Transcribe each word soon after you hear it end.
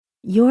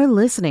You're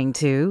listening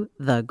to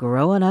the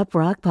Growing Up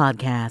Rock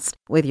Podcast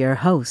with your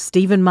hosts,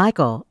 Stephen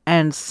Michael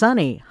and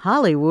Sonny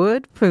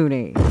Hollywood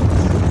Pooney.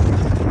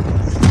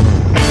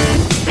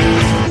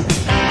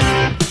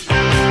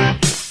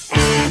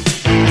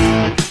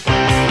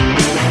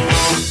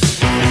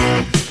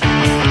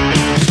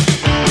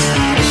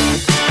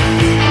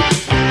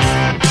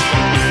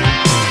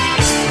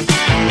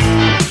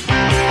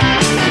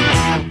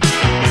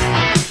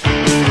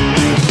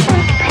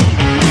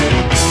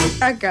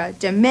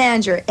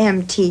 Demand your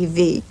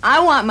MTV. I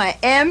want my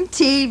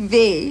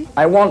MTV.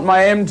 I want my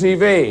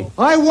MTV.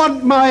 I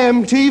want my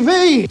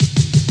MTV.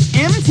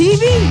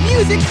 MTV,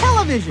 music,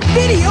 television,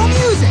 video,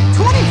 music,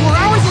 24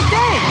 hours a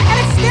day, and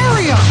it's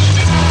stereo.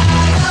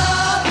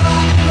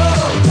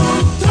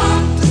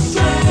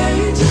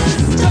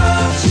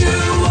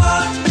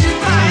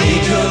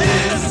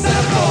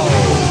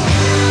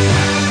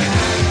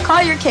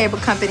 Call your cable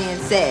company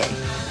and say,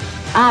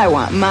 I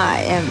want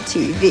my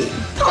MTV.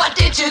 What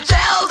did you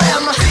tell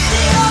them?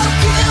 Video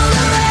kill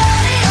the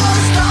radio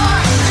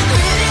star.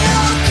 Video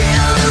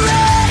kill the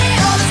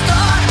radio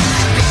star.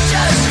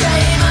 Pictures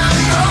came and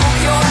broke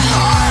your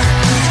heart.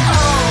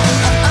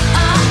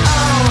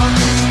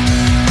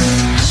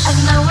 And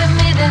now we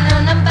meet in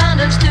an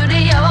abandoned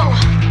studio.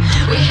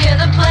 We hear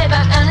the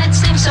playback and it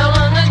seems so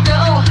long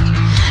ago.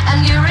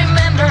 And you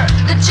remember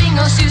the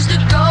jingles used to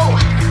go.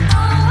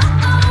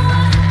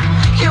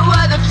 You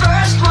were the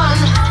first one.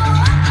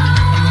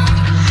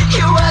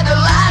 You were the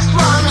last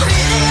one.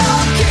 Video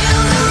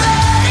kill the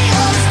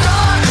radio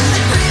star.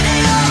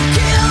 Video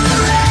kill the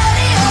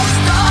radio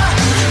star.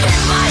 In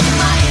my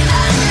mind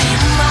and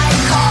in my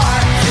car.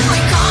 We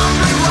can't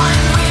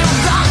rewind, we've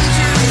gone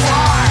too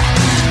far.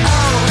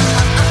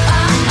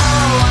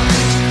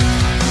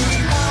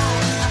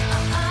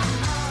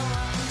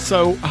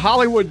 So,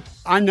 Hollywood,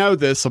 I know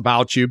this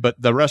about you, but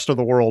the rest of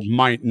the world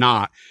might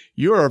not.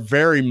 You are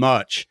very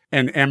much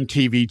an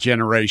MTV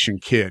generation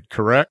kid,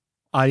 correct?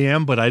 I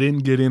am, but I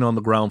didn't get in on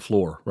the ground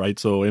floor, right?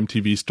 So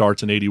MTV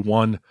starts in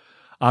 81.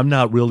 I'm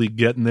not really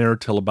getting there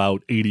till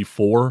about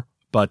 84,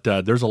 but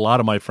there's a lot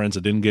of my friends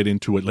that didn't get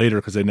into it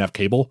later because they didn't have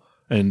cable.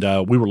 And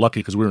we were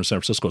lucky because we were in San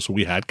Francisco, so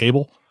we had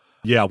cable.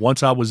 Yeah,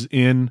 once I was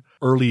in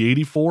early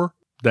 84,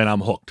 then I'm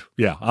hooked.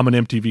 Yeah, I'm an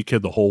MTV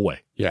kid the whole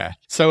way. Yeah.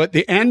 So at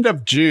the end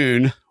of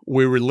June,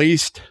 we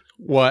released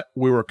what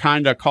we were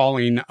kind of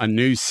calling a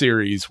new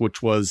series,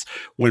 which was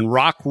When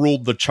Rock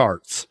Ruled the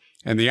Charts.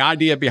 And the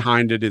idea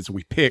behind it is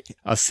we pick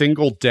a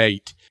single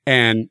date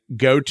and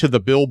go to the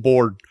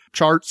Billboard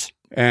charts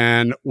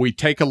and we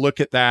take a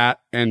look at that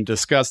and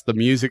discuss the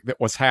music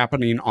that was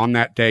happening on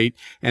that date.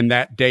 And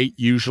that date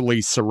usually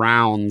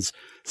surrounds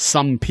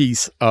some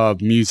piece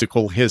of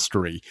musical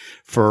history.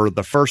 For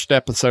the first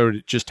episode,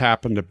 it just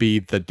happened to be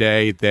the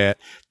day that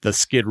the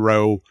Skid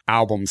Row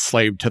album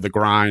Slave to the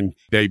Grind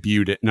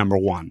debuted at number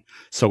 1.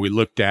 So we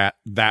looked at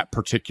that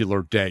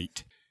particular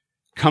date.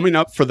 Coming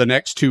up for the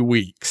next 2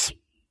 weeks,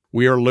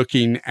 we are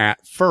looking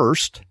at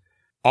first,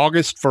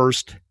 August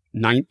 1st,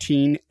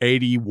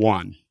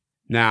 1981.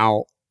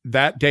 Now,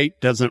 that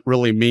date doesn't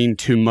really mean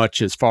too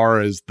much as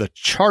far as the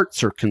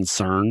charts are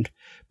concerned,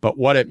 but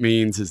what it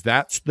means is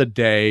that's the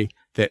day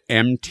that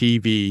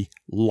MTV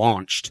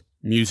launched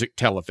music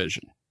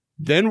television.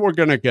 Then we're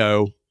going to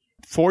go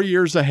 4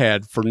 years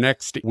ahead for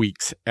next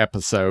week's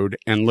episode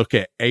and look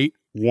at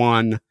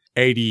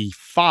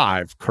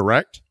 8/1/85,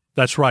 correct?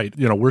 That's right.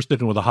 You know, we're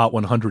sticking with the Hot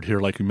 100 here,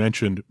 like you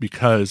mentioned,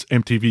 because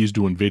MTV is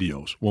doing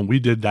videos. When we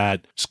did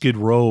that Skid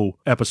Row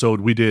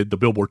episode, we did the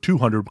Billboard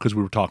 200 because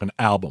we were talking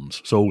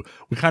albums. So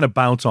we kind of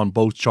bounce on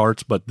both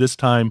charts, but this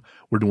time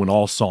we're doing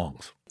all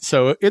songs.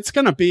 So it's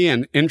going to be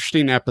an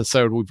interesting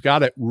episode. We've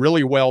got it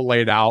really well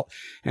laid out,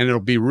 and it'll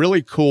be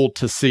really cool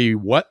to see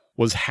what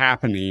was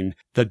happening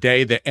the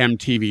day that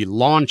MTV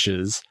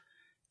launches.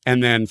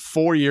 And then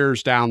 4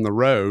 years down the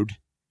road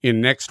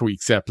in next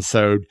week's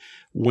episode,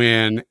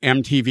 when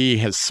MTV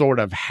has sort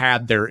of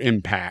had their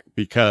impact,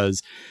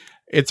 because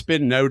it's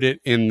been noted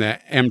in the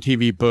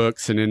MTV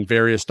books and in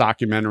various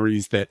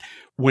documentaries that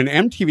when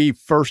MTV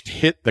first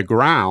hit the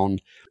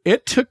ground,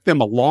 it took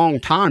them a long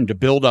time to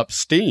build up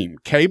steam.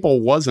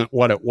 Cable wasn't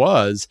what it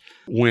was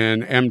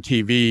when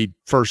MTV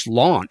first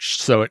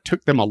launched, so it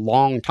took them a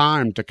long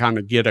time to kind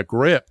of get a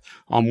grip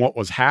on what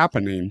was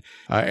happening.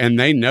 And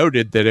they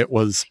noted that it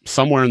was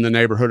somewhere in the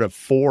neighborhood of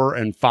 4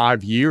 and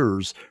 5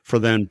 years for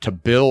them to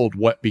build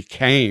what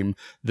became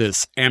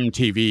this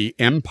MTV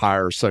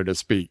empire, so to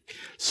speak.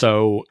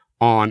 So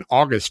on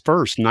August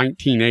 1st,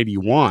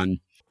 1981,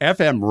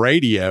 FM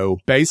radio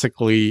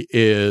basically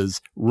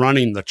is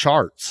running the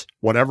charts.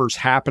 Whatever's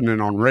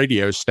happening on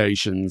radio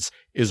stations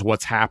is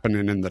what's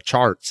happening in the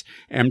charts.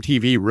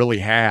 MTV really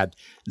had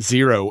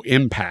zero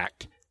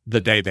impact the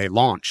day they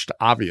launched,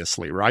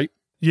 obviously, right?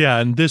 Yeah,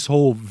 and this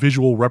whole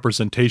visual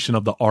representation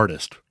of the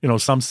artist. You know,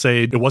 some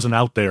say it wasn't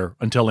out there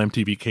until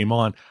MTV came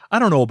on. I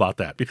don't know about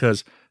that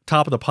because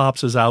Top of the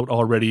Pops is out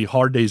already.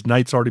 Hard Day's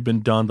Night's already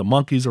been done. The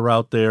Monkees are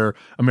out there.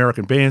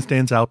 American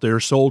Bandstand's out there.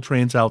 Soul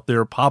Train's out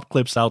there. Pop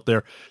Clip's out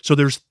there. So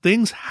there's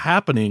things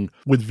happening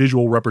with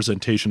visual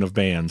representation of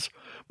bands.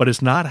 but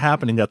it's not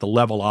happening at the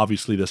level,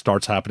 obviously, that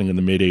starts happening in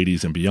the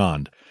mid-'80s and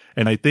beyond.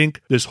 And I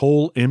think this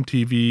whole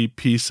MTV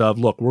piece of,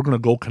 look, we're going to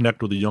go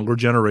connect with the younger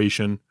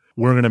generation.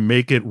 We're going to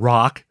make it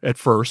rock at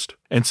first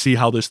and see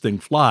how this thing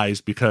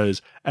flies,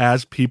 because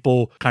as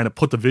people kind of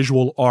put the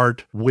visual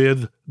art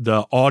with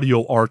the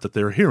audio art that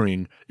they're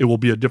hearing, it will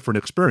be a different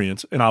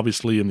experience. And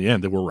obviously, in the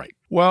end, they were right.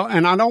 Well,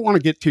 and I don't want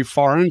to get too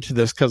far into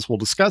this because we'll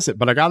discuss it,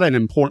 but I got an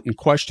important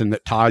question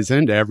that ties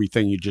into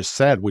everything you just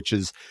said, which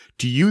is,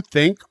 do you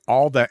think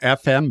all the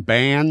FM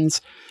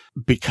bands,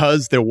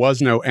 because there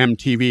was no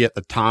MTV at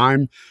the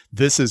time,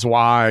 this is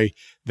why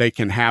they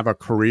can have a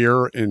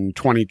career in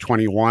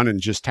 2021 and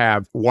just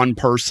have one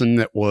person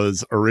that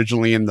was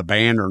originally in the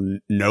band or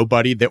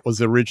nobody that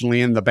was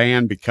originally in the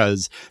band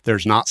because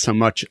there's not so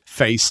much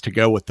face to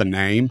go with the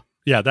name?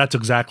 Yeah, that's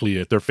exactly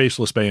it. They're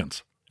faceless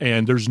bands.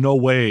 And there's no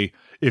way,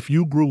 if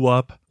you grew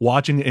up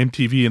watching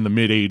MTV in the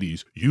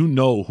mid-'80s, you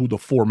know who the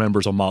 4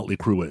 members of Motley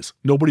Crue is.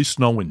 Nobody's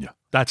snowing you.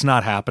 That's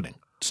not happening.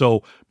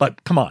 So,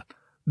 but come on.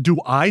 Do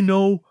I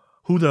know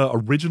who the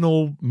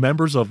original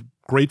members of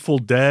Grateful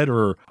Dead,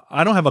 or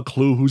I don't have a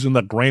clue who's in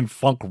the Grand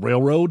Funk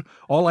Railroad.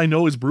 All I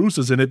know is Bruce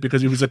is in it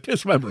because he was a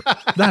Kiss member.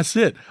 That's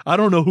it. I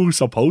don't know who's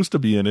supposed to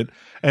be in it.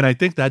 And I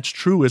think that's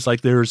true. It's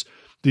like there's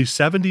these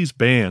 70s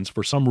bands,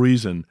 for some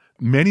reason,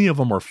 many of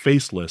them are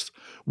faceless,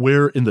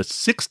 where in the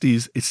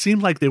 60s, it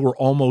seemed like they were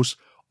almost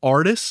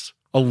artists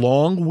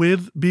along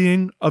with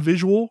being a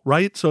visual,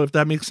 right? So if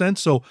that makes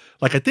sense. So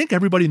like, I think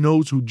everybody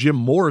knows who Jim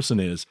Morrison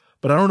is,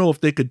 but I don't know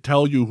if they could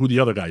tell you who the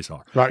other guys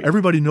are. Right.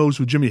 Everybody knows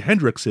who Jimi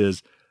Hendrix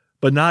is,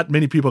 but not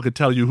many people could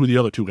tell you who the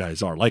other 2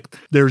 guys are. Like,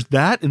 there's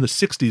that in the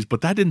 60s,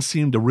 but that didn't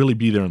seem to really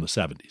be there in the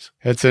 70s.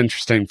 It's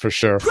interesting for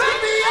sure.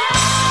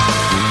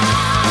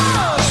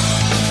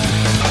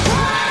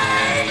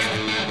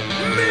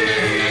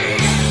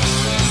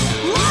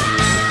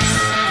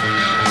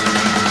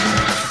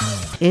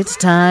 It's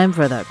time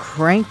for the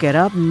Crank It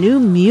Up New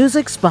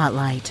Music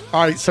Spotlight.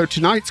 All right, so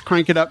tonight's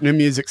Crank It Up New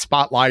Music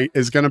Spotlight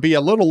is going to be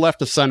a little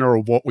left of center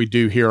of what we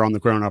do here on the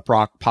Grown Up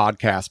Rock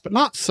podcast, but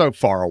not so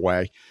far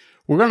away.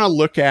 We're going to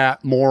look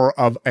at more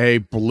of a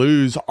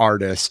blues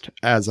artist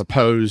as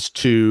opposed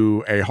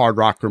to a hard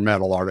rock or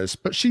metal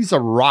artist, but she's a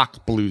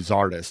rock blues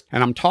artist.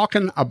 And I'm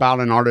talking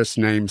about an artist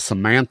named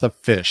Samantha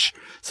Fish.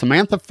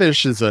 Samantha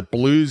Fish is a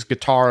blues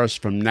guitarist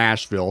from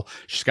Nashville.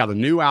 She's got a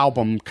new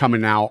album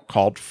coming out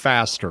called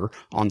Faster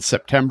on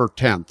September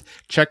 10th.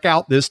 Check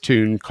out this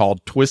tune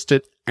called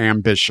Twisted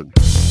Ambition.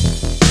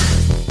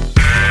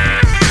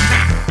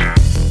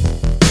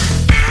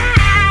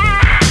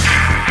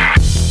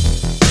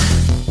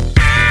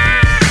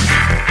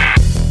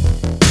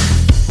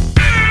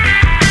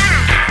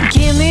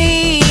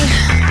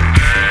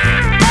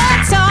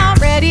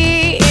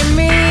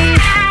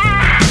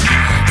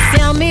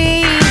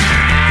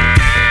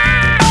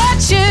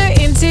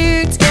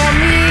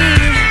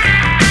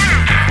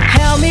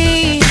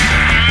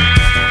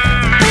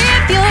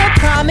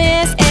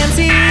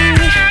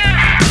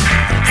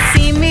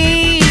 See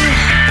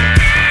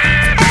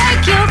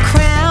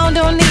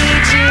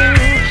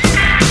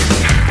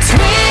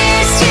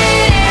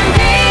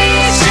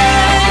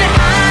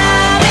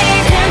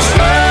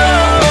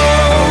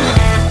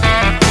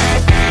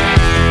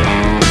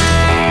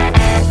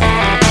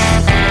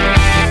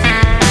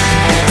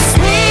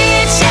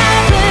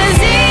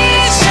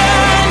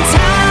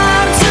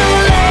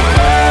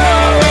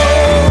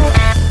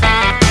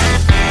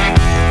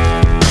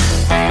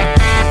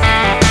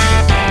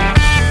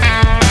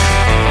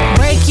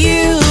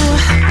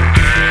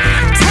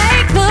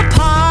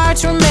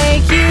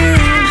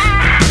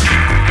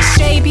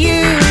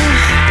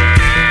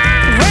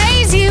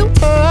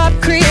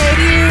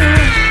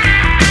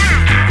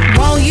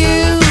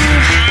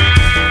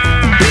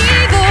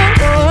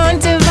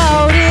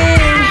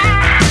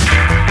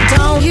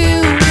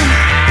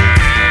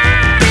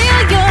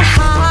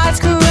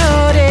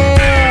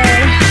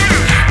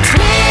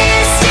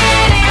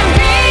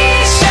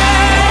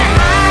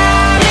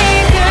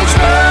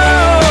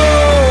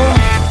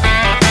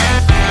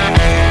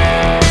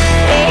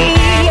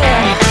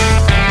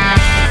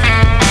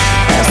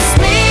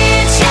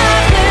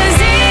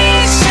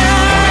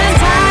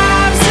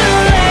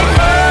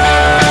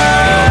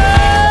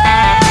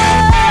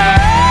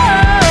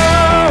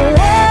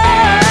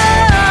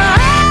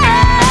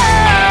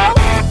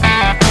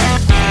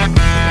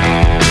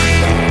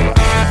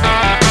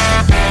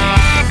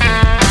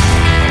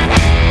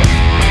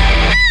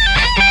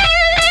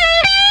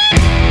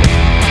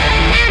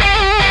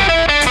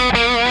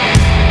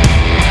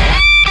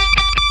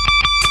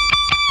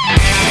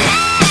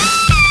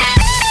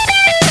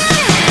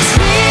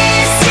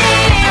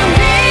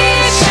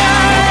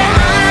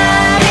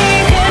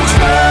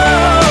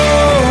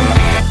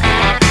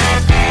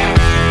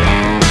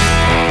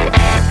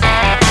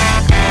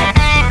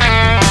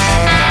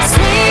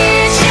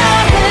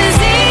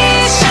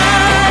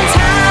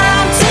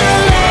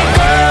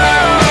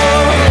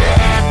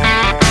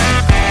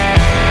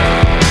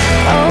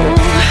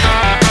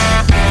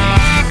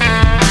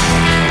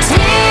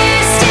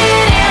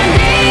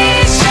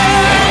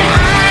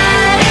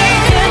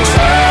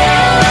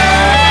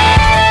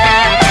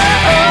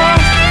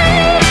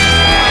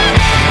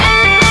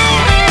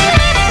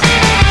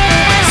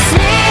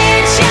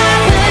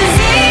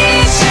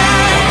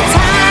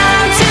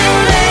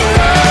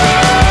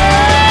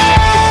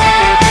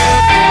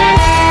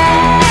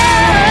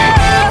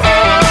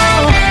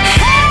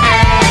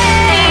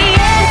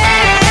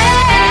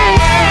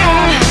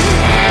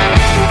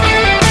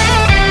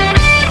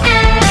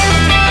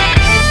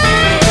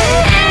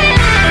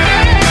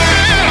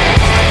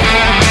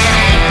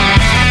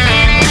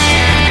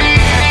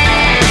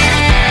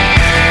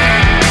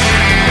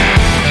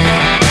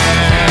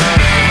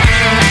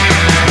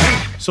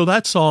So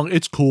that song,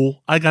 it's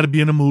cool. I got to be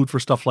in a mood for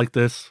stuff like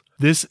this.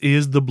 This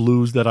is the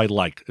blues that I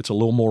like. It's a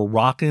little more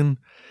rockin'.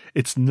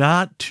 It's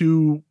not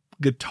too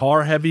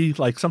guitar heavy.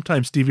 Like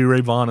sometimes Stevie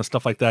Ray Vaughan and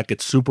stuff like that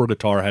gets super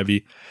guitar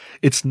heavy.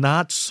 It's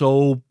not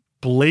so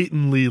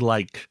blatantly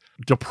like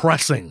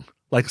depressing.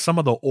 Like some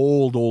of the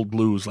old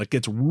blues, like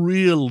gets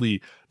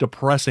really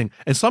depressing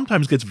and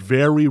sometimes gets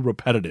very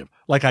repetitive.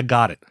 Like I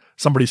got it.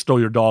 Somebody stole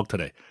your dog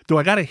today. Do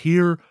I got to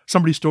hear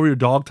somebody stole your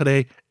dog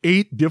today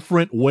 8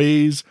 different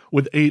ways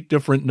with 8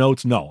 different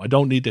notes? No, I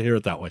don't need to hear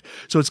it that way.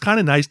 So it's kind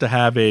of nice to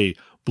have a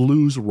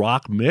blues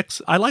rock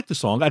mix. I like the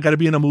song. I got to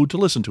be in a mood to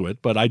listen to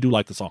it, but I do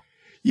like the song.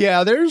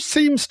 Yeah, there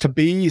seems to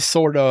be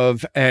sort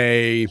of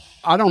I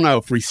don't know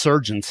if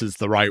resurgence is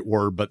the right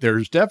word, but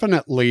there's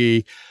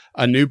definitely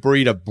a new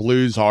breed of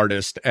blues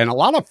artists and a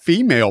lot of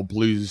female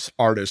blues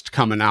artists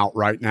coming out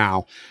right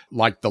now,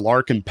 like the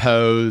Larkin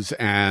Poes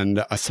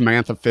and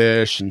Samantha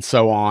Fish and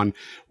so on,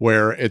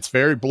 where it's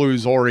very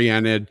blues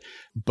oriented,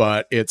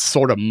 but it's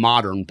sort of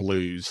modern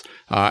blues.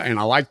 And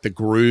I like the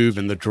groove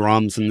and the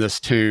drums in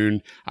this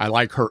tune. I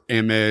like her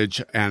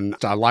image and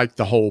I like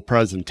the whole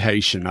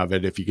presentation of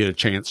it. If you get a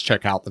chance,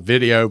 check out the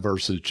video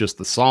versus just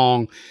the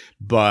song,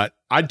 but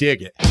I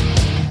dig it.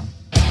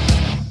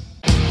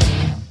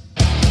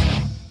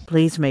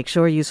 Please make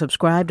sure you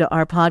subscribe to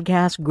our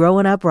podcast,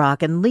 Growing Up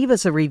Rock, and leave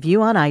us a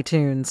review on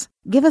iTunes.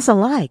 Give us a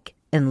like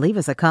and leave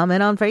us a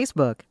comment on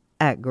Facebook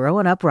at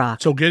Growing Up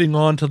Rock. So getting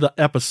on to the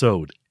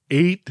episode,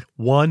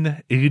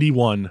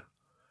 8/1/81,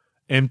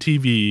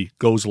 MTV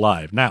goes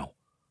live. Now,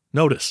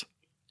 notice,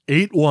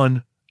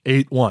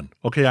 8/1/81.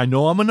 Okay, I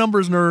know I'm a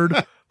numbers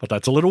nerd, but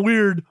that's a little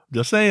weird.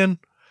 Just saying.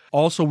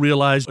 Also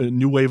realize a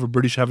new wave of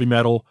British heavy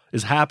metal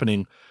is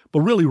happening, but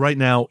really right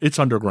now it's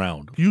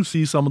underground. You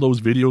see some of those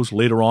videos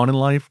later on in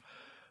life,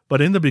 but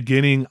in the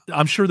beginning,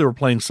 I'm sure they were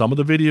playing some of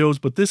the videos,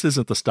 but this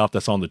isn't the stuff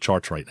that's on the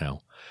charts right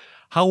now.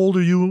 How old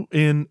are you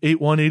in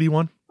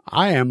 8/1/81?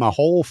 I am a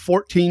whole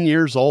 14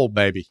 years old,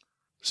 baby.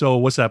 So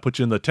what's that put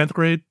you in the 10th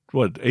grade?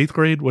 What, 8th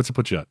grade? What's it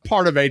put you at?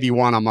 Part of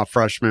 81, I'm a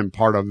freshman.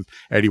 Part of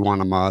 81,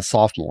 I'm a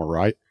sophomore,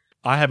 right?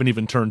 I haven't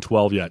even turned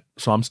 12 yet,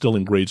 so I'm still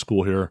in grade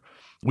school here.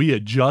 We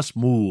had just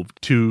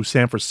moved to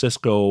San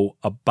Francisco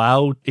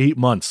about 8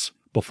 months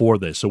before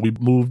this. So we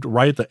moved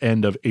right at the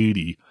end of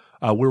 80.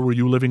 Where were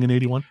you living in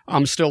 81?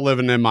 I'm still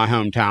living in my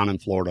hometown in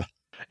Florida.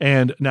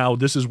 And now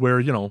this is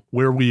where,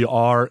 where we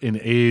are in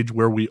age,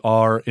 where we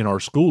are in our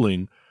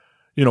schooling.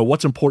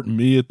 What's important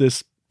to me at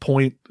this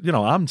point,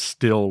 I'm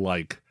still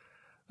like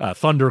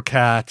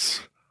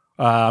Thundercats.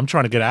 I'm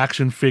trying to get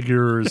action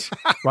figures,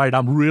 right?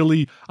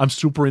 I'm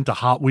super into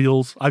Hot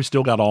Wheels. I've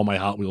still got all my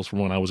Hot Wheels from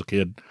when I was a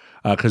kid.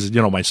 Because,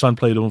 my son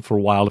played with them for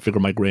a while. I figure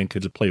my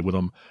grandkids have played with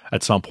them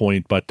at some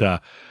point. But,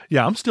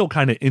 yeah, I'm still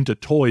kind of into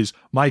toys.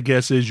 My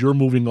guess is you're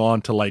moving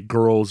on to, like,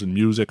 girls and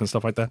music and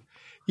stuff like that.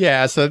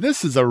 Yeah, so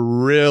this is a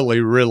really,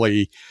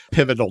 really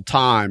pivotal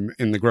time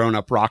in the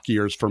grown-up rock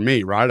years for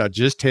me, right? I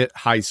just hit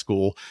high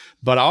school,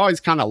 but I always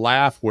kind of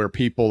laugh where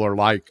people are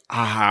like,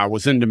 I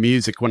was into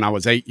music when I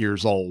was 8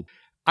 years old.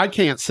 I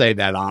can't say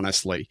that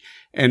honestly.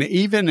 And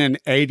even in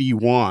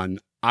 81,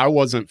 I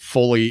wasn't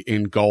fully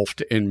engulfed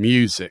in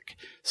music.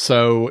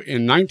 So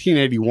in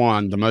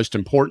 1981, the most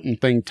important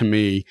thing to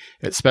me,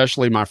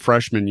 especially my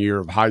freshman year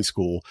of high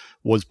school,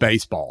 was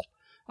baseball.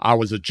 I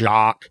was a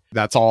jock.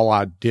 That's all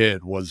I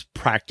did was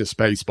practice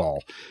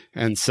baseball.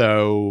 And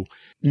so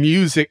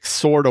music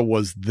sort of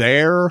was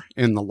there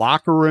in the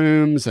locker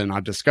rooms, and I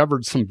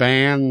discovered some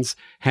bands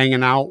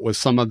hanging out with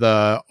some of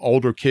the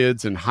older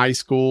kids in high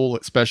school,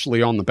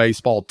 especially on the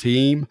baseball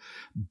team.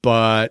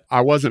 But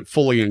I wasn't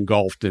fully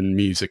engulfed in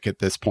music at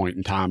this point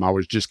in time. I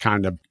was just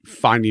kind of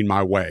finding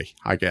my way,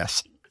 I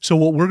guess. So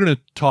what we're going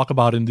to talk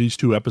about in these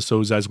 2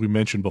 episodes, as we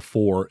mentioned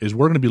before, is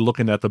we're going to be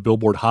looking at the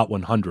Billboard Hot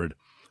 100.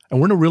 And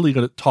we're really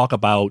going to talk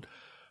about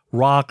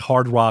rock,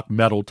 hard rock,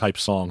 metal type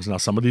songs. Now,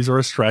 some of these are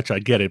a stretch. I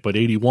get it. But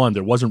 81,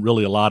 there wasn't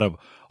really a lot of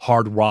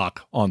hard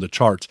rock on the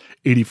charts.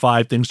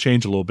 85, things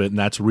changed a little bit. And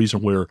that's the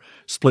reason we're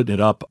splitting it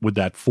up with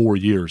that 4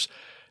 years.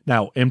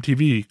 Now,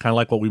 MTV, kind of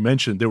like what we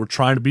mentioned, they were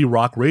trying to be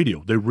rock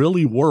radio. They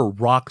really were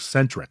rock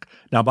centric.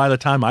 Now, by the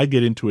time I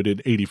get into it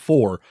in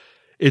 84,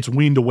 it's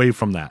weaned away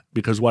from that.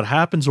 Because what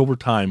happens over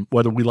time,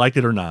 whether we like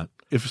it or not,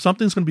 if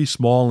something's going to be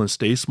small and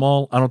stay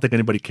small, I don't think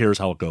anybody cares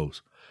how it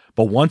goes.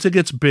 But once it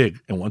gets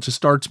big and once it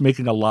starts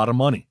making a lot of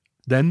money,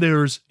 then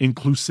there's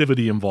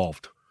inclusivity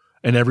involved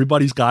and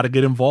everybody's got to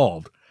get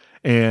involved.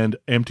 And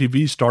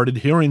MTV started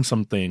hearing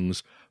some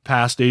things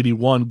past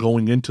 81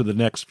 going into the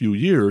next few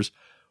years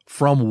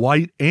from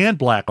white and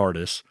black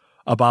artists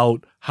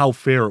about how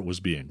fair it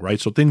was being, right?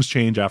 So things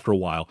change after a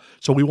while.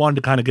 So we wanted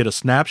to kind of get a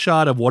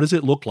snapshot of what does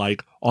it look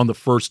like on the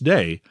first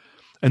day.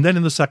 And then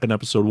in the second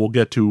episode, we'll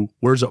get to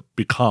where's it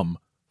become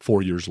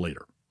 4 years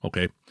later,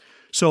 okay?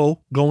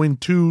 So going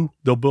to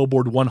the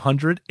Billboard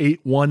 100,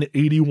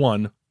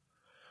 8/1/81,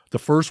 the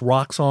first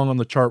rock song on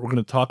the chart we're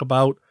going to talk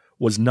about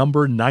was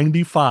number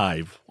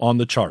 95 on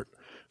the chart.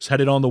 It's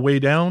headed on the way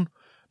down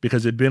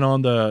because it'd been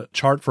on the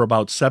chart for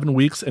about 7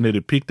 weeks and it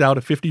had peaked out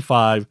at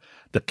 55.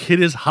 The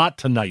Kid Is Hot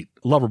Tonight,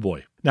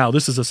 Loverboy. Now,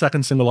 this is the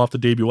second single off the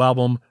debut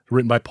album,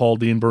 written by Paul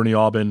Dean, Bernie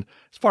Aubin.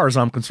 As far as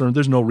I'm concerned,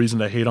 there's no reason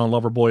to hate on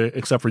Loverboy,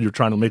 except for you're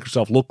trying to make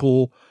yourself look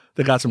cool.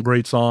 They got some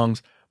great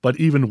songs, but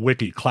even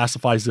Wiki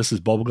classifies this as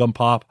bubblegum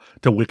pop.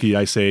 To Wiki,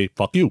 I say,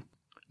 fuck you.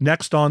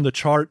 Next on the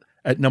chart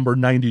at number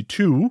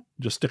 92,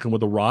 just sticking with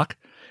the rock,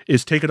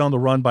 is Take It on the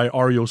Run by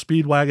REO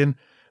Speedwagon.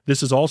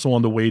 This is also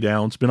on the way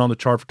down. It's been on the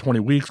chart for 20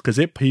 weeks because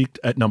it peaked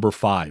at number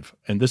 5.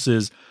 And this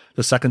is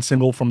the second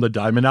single from the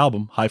Diamond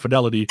album, High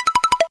Fidelity.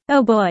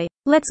 Oh boy,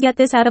 let's get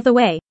this out of the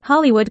way.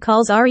 Hollywood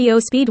calls REO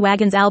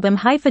Speedwagon's album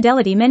High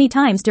Fidelity many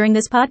times during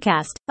this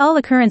podcast. All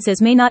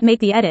occurrences may not make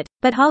the edit,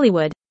 but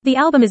Hollywood. The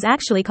album is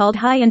actually called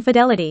High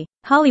Infidelity.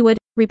 Hollywood,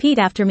 repeat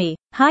after me.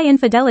 High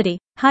Infidelity,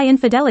 High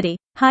Infidelity,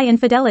 High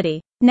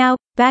Infidelity. Now,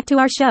 back to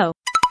our show.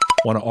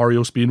 One of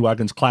REO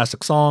Speedwagon's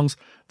classic songs.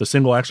 The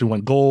single actually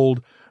went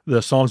gold.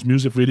 The song's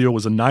music video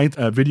was the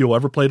 9th video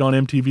ever played on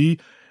MTV.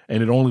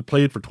 And it only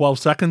played for 12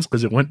 seconds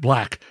because it went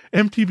black.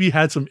 MTV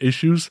had some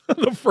issues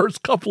the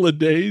first couple of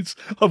days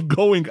of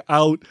going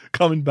out,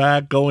 coming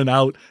back, going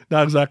out.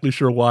 Not exactly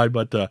sure why,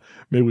 but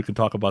maybe we can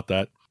talk about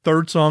that.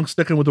 Third song,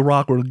 sticking with the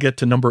rock, we'll get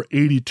to number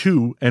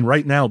 82. And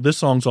right now, this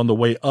song's on the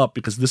way up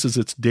because this is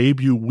its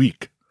debut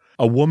week.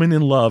 A Woman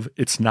in Love,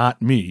 It's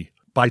Not Me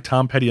by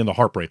Tom Petty and the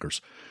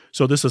Heartbreakers.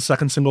 So this is a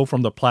second single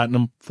from the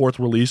platinum fourth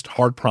released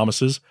Hard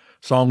Promises.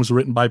 Song was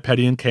written by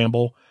Petty and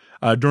Campbell.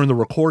 During the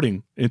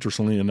recording,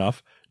 interestingly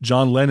enough,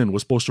 John Lennon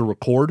was supposed to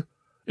record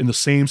in the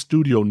same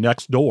studio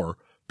next door.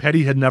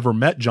 Petty had never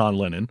met John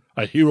Lennon,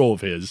 a hero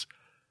of his,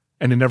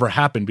 and it never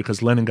happened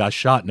because Lennon got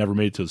shot and never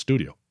made it to the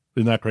studio.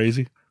 Isn't that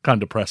crazy?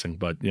 Kind of depressing,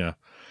 but yeah.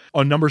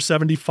 On number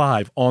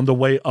 75, on the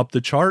way up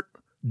the chart,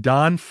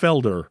 Don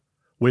Felder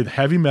with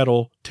Heavy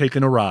Metal,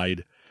 Taking a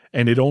Ride.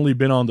 And it only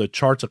been on the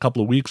charts a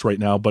couple of weeks right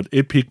now, but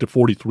it peaked at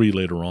 43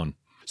 later on.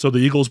 So the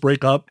Eagles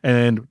break up,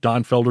 and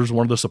Don Felder's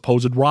one of the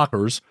supposed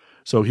rockers.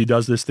 So he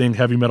does this thing,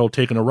 Heavy Metal,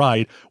 Taking a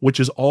Ride, which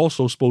is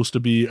also supposed to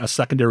be a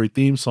secondary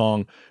theme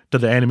song to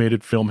the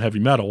animated film Heavy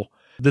Metal.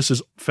 This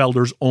is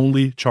Felder's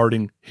only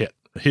charting hit.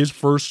 His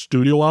first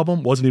studio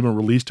album wasn't even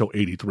released till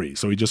 83.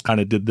 So he just kind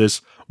of did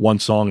this one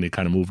song and he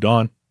kind of moved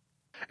on.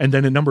 And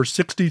then at number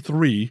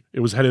 63,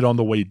 it was headed on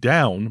the way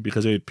down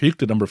because it had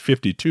peaked at number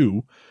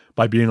 52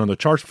 by being on the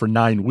charts for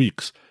 9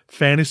 weeks.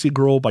 Fantasy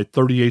Girl by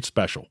 38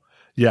 Special.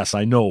 Yes,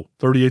 I know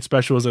 38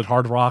 Special is at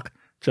hard rock.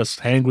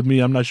 Just hang with me.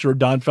 I'm not sure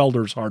Don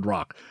Felder's hard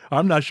rock.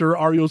 I'm not sure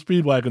REO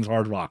Speedwagon's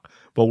hard rock,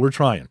 but we're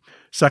trying.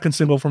 Second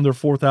single from their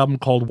fourth album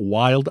called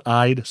Wild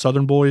Eyed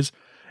Southern Boys.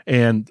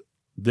 And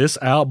this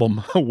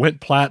album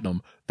went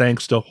platinum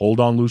thanks to Hold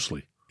On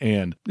Loosely.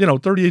 And,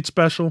 38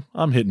 Special,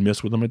 I'm hit and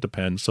miss with them. It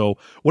depends. So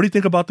what do you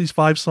think about these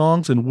 5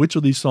 songs, and which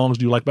of these songs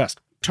do you like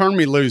best? Turn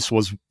Me Loose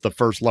was the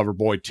first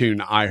Loverboy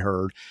tune I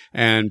heard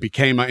and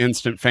became an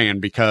instant fan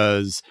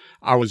because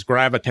I was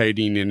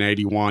gravitating in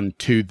 81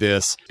 to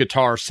this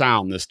guitar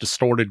sound, this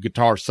distorted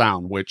guitar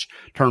sound, which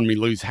Turn Me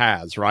Loose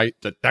has, right?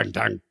 The dun,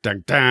 dun,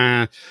 dun,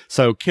 dun.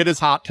 So Kid Is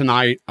Hot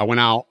Tonight. I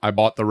went out, I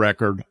bought the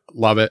record,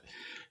 love it.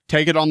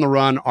 Take It on the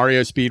Run,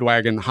 REO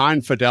Speedwagon. High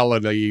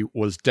Fidelity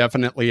was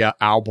definitely an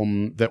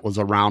album that was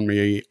around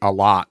me a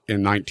lot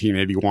in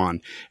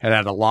 1981. It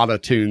had a lot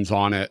of tunes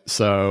on it.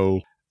 So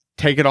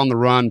Take It on the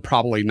Run,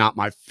 probably not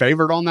my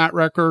favorite on that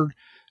record,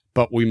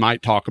 but we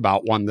might talk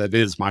about one that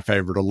is my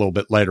favorite a little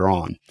bit later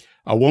on.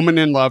 A Woman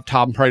in Love,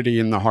 Tom Petty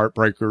and the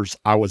Heartbreakers.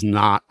 I was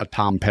not a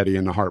Tom Petty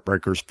and the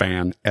Heartbreakers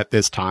fan at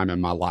this time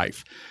in my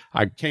life.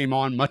 I came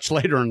on much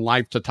later in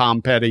life to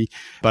Tom Petty,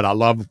 but I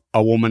love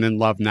A Woman in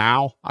Love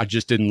now. I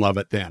just didn't love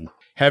it then.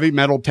 Heavy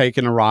Metal,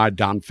 Taking a Ride,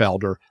 Don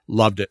Felder.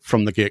 Loved it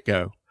from the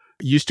get-go.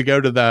 Used to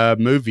go to the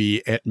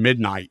movie at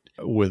midnight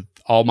with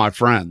all my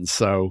friends.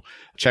 So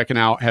checking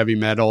out Heavy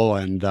Metal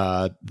and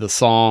the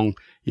song,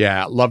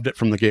 yeah, loved it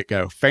from the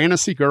get-go.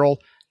 Fantasy Girl.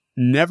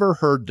 Never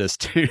heard this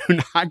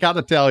tune. I got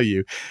to tell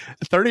you,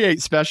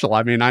 38 Special.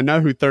 I mean, I know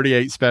who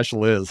 38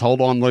 Special is. Hold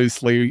On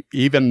Loosely,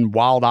 even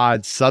Wild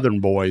Eyed Southern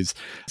Boys.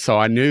 So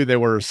I knew they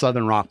were a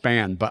Southern rock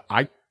band, but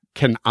I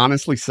can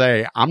honestly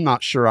say I'm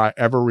not sure I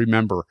ever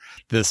remember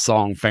this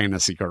song,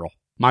 Fantasy Girl.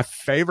 My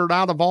favorite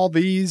out of all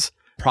these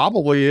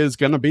probably is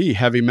going to be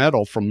Heavy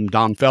Metal from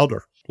Don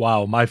Felder.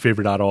 Wow, my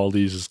favorite out of all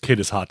these is Kid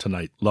Is Hot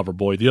Tonight,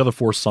 Loverboy. The other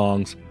 4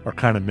 songs are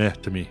kind of meh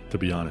to me, to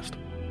be honest.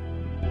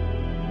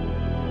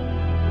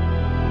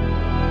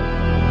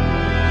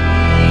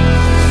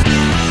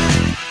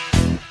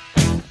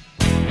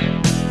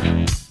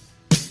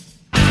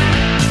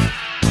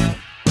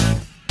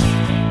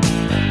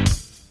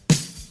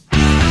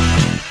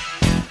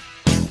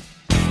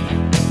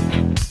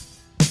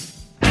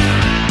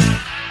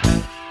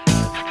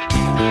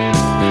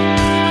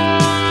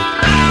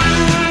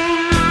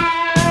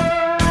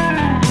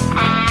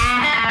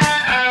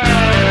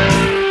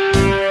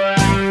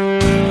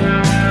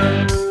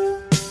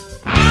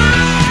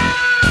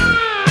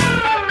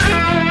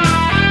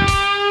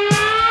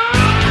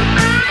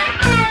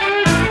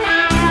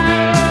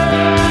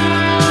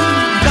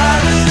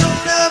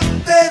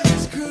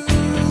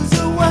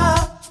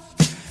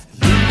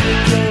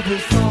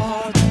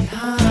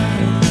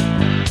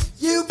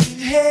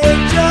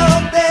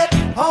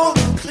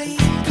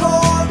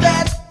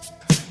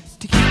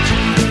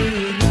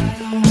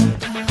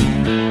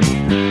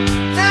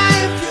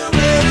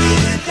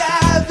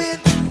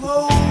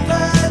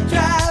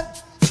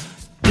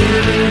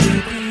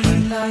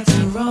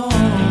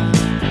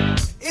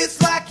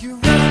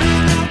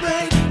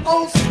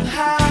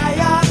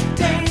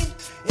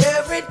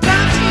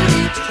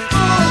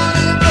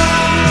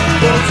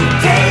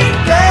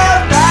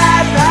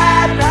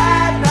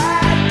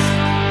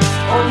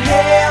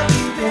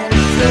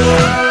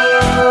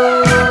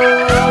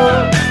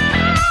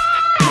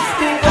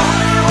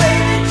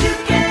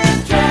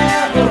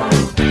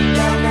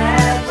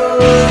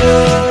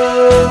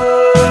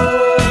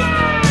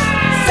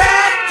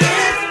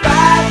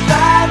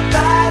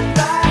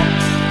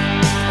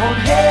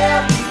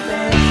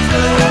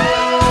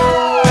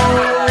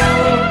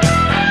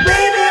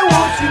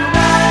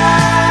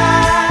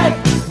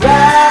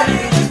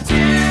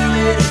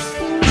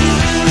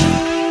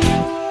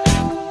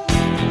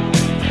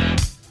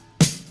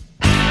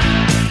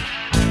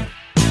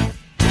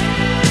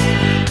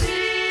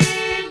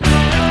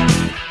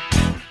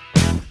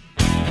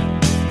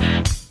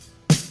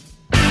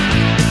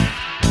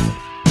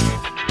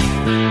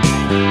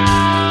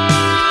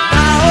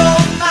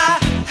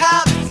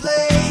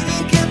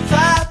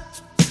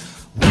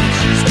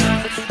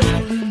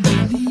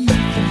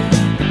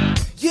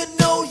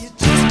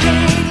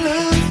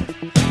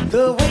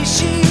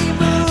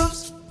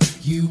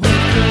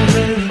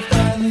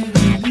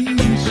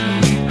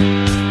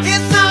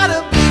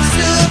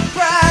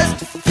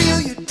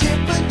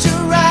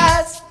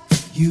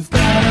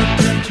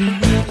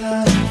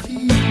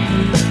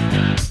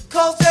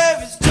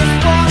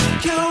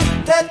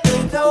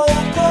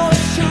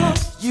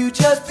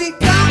 just become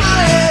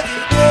a heavy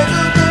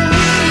metal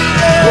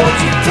believer. Won't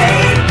you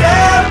take a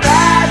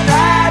ride,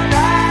 ride,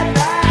 ride,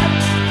 ride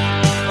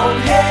on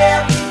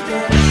heavy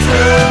metal?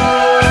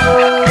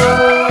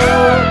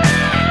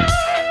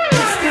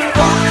 It's the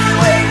only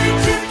way that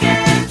you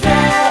can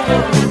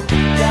travel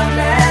down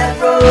that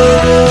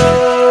road.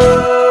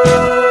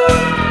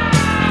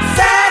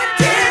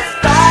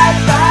 Satisfied,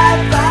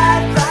 fight,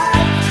 fight,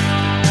 fight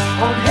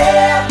on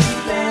heavy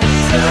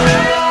metal.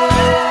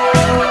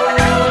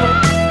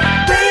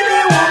 Baby,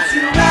 won't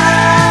you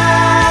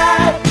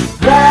ride,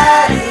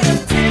 ride it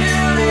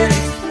until it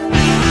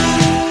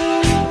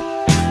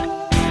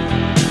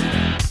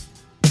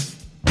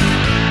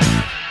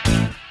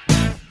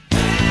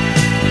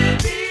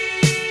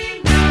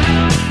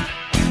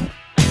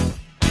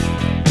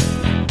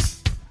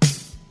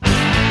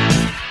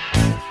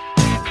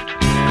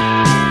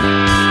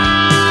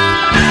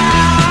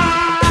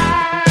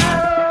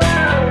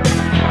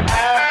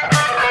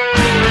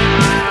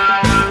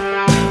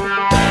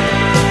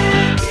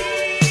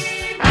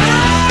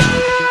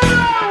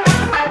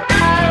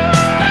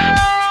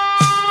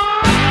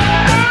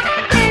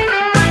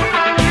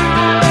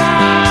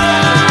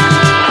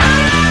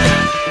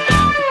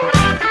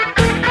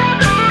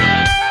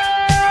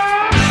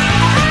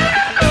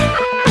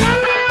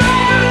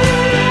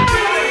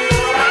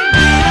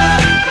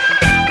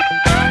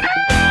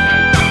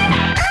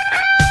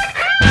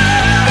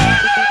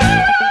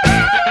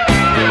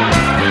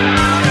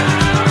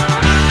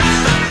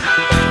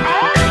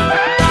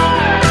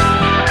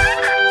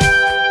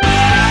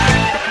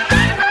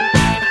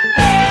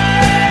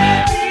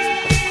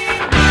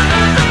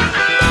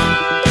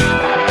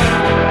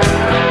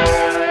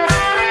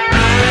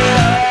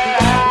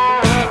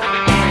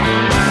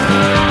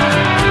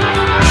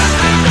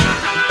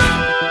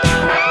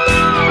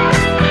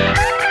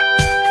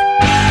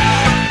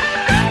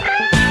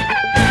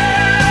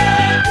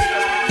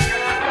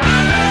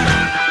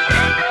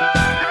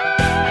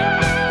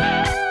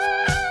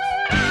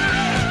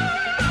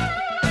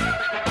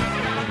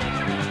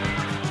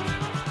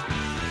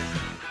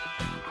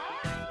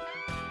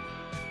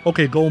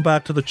Okay, going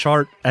back to the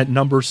chart at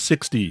number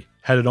 60,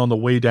 headed on the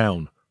way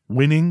down,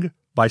 Winning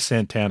by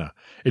Santana.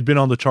 It'd been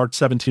on the chart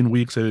 17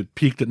 weeks. It had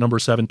peaked at number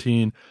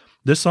 17.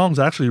 This song's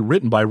actually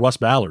written by Russ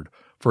Ballard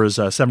for his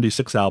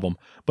 76 album,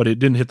 but it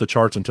didn't hit the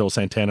charts until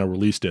Santana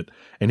released it.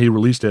 And he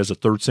released it as a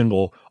third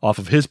single off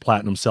of his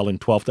platinum-selling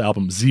 12th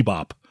album,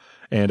 Z-Bop.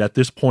 And at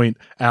this point,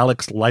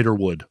 Alex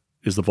Lighterwood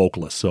is the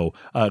vocalist. So,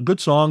 good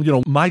song. You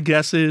know, my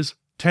guess is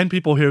 10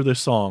 people hear this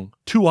song,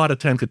 2 out of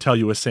 10 could tell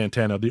you it's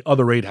Santana. The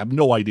other 8 have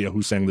no idea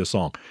who sang this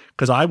song.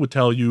 Because I would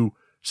tell you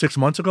 6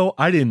 months ago,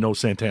 I didn't know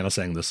Santana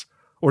sang this.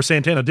 Or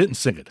Santana didn't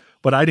sing it.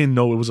 But I didn't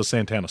know it was a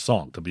Santana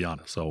song, to be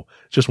honest. So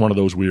it's just one of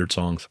those weird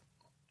songs.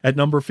 At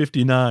number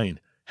 59,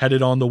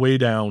 headed on the way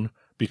down,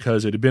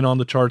 because it had been on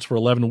the charts for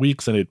 11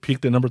 weeks and it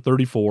peaked at number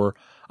 34,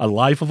 A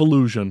Life of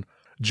Illusion,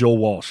 Joe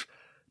Walsh.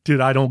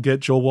 Dude, I don't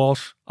get Joe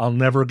Walsh. I'll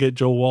never get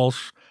Joe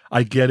Walsh.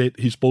 I get it.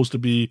 He's supposed to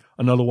be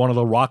another one of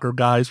the rocker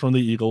guys from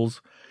the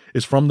Eagles.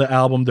 It's from the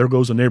album There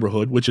Goes a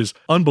Neighborhood, which is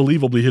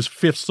unbelievably his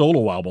 5th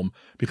solo album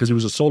because he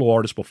was a solo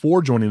artist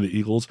before joining the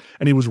Eagles,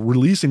 and he was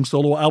releasing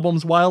solo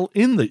albums while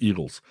in the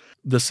Eagles.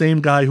 The same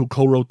guy who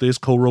co-wrote this,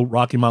 co-wrote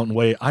Rocky Mountain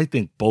Way. I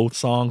think both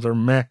songs are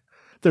meh.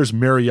 There's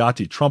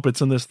mariachi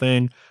trumpets in this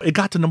thing. It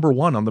got to number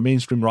 1 on the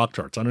mainstream rock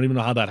charts. I don't even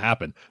know how that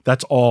happened.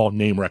 That's all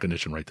name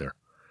recognition right there.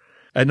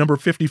 At number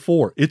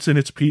 54, it's in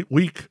its peak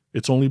week.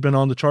 It's only been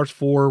on the charts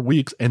 4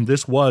 weeks, and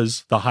this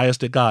was the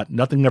highest it got.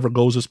 Nothing Ever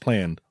Goes as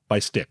Planned by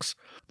Styx.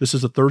 This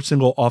is the 3rd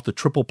single off the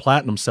triple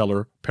platinum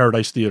seller,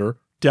 Paradise Theater.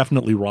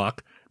 Definitely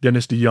rock.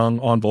 Dennis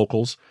DeYoung on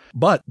vocals.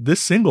 But this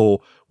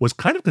single was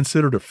kind of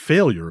considered a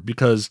failure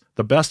because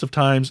The Best of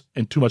Times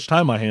and Too Much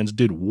Time on My Hands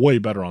did way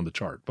better on the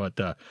chart. But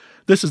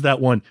this is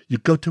that one. You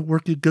go to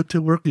work, you go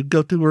to work, you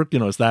go to work. You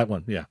know, it's that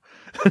one. Yeah.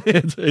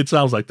 it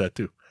sounds like that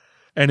too.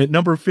 And at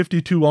number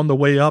 52 on the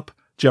way up,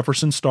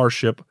 Jefferson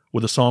Starship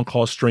with a song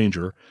called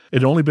Stranger.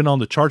 It had only been on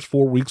the charts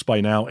 4 weeks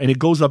by now, and it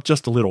goes up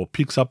just a little. It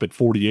peaks up at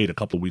 48 a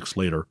couple of weeks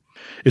later.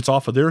 It's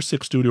off of their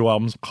 6th studio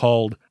albums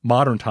called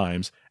Modern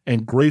Times,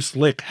 and Grace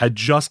Lick had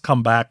just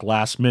come back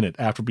last minute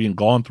after being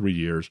gone 3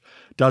 years,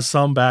 does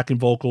some backing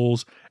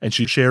vocals, and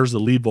she shares the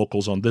lead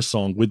vocals on this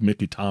song with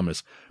Mickey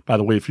Thomas. By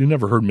the way, if you've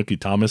never heard Mickey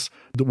Thomas,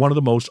 one of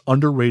the most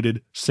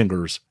underrated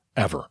singers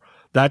ever.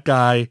 That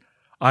guy,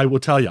 I will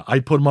tell you,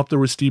 I'd put him up there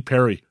with Steve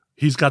Perry.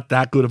 He's got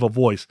that good of a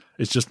voice.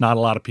 It's just not a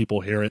lot of people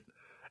hear it.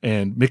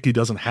 And Mickey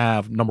doesn't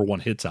have number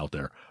 1 hits out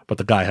there, but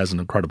the guy has an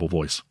incredible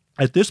voice.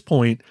 At this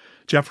point,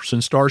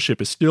 Jefferson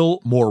Starship is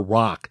still more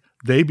rock.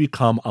 They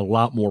become a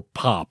lot more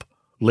pop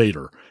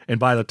later. And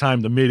by the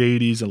time the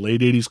mid-'80s and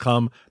late 80s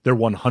come, they're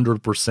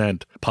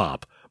 100%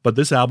 pop. But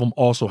this album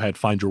also had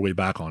Find Your Way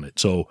Back on it,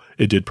 so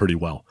it did pretty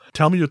well.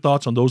 Tell me your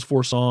thoughts on those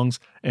 4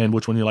 songs and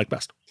which one you like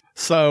best.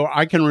 So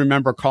I can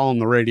remember calling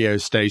the radio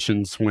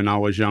stations when I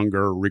was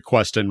younger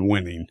requesting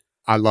Winning.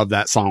 I love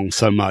that song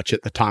so much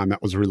at the time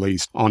it was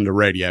released on the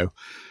radio.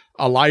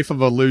 A Life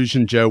of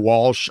Illusion, Joe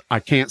Walsh. I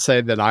can't say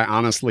that I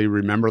honestly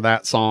remember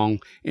that song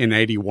in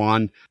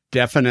 81.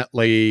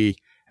 Definitely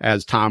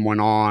as time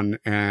went on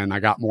and I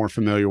got more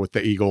familiar with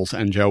the Eagles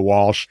and Joe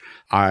Walsh,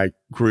 I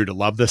grew to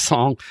love this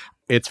song.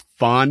 It's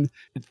fun.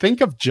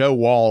 Think of Joe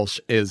Walsh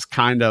as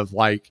kind of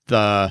like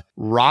the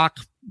rock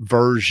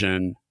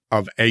version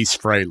of Ace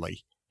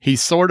Frehley.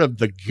 He's sort of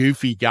the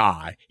goofy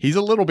guy. He's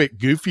a little bit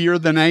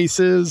goofier than Ace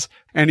is,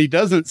 and he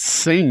doesn't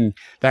sing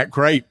that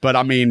great. But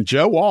I mean,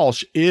 Joe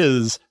Walsh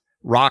is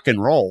rock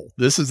and roll.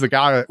 This is the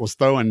guy that was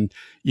throwing,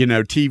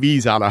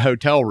 TVs out of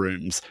hotel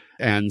rooms.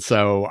 And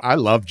so I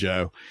love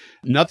Joe.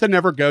 Nothing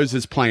Ever Goes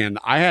as Planned.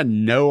 I had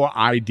no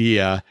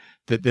idea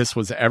that this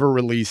was ever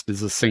released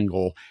as a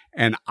single.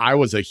 And I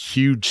was a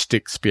huge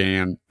Styx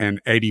fan in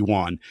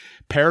 81.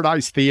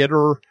 Paradise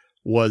Theater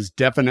was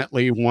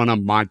definitely one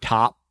of my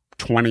top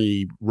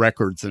 20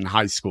 records in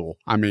high school.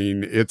 I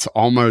mean, it's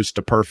almost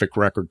a perfect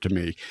record to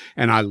me.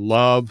 And I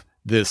love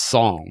this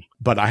song,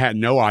 but I had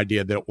no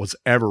idea that it was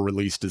ever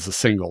released as a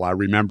single. I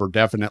remember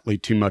definitely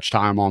Too Much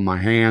Time on My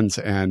Hands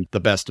and The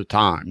Best of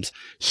Times.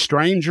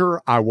 Stranger,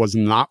 I was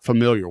not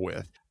familiar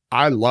with.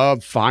 I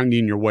love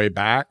Finding Your Way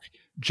Back.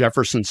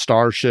 Jefferson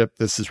Starship.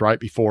 This is right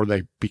before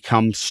they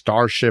become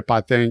Starship,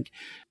 I think.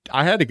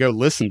 I had to go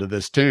listen to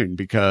this tune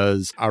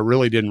because I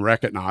really didn't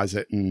recognize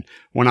it. And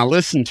when I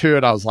listened to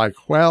it, I was like,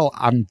 well,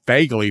 I'm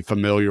vaguely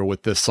familiar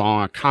with this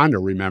song. I kind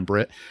of remember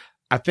it.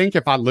 I think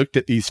if I looked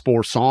at these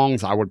 4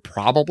 songs, I would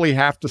probably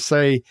have to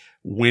say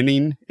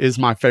Winning is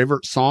my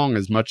favorite song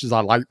as much as I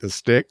like the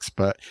Styx,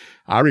 but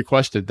I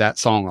requested that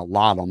song a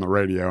lot on the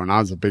radio and I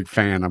was a big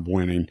fan of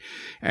Winning.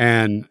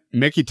 And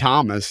Mickey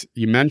Thomas,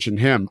 you mentioned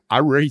him. I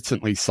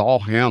recently saw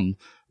him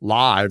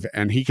live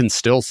and he can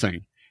still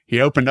sing. He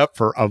opened up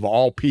for, of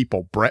all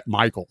people, Bret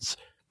Michaels.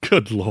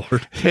 Good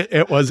Lord.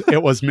 It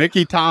was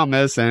Mickey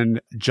Thomas and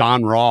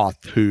John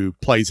Roth who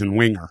plays in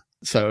Winger.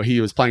 So he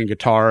was playing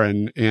guitar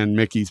in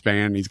Mickey's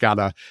band. He's got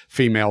a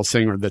female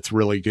singer that's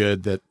really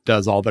good that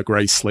does all the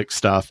Grace Slick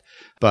stuff.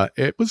 But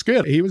it was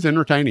good. He was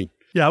entertaining.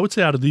 Yeah, I would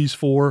say out of these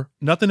 4,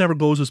 Nothing Ever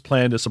Goes as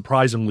Planned is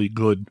surprisingly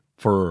good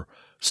for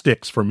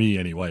Styx, for me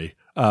anyway.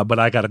 But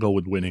I got to go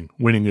with Winning.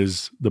 Winning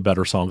is the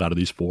better song out of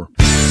these 4.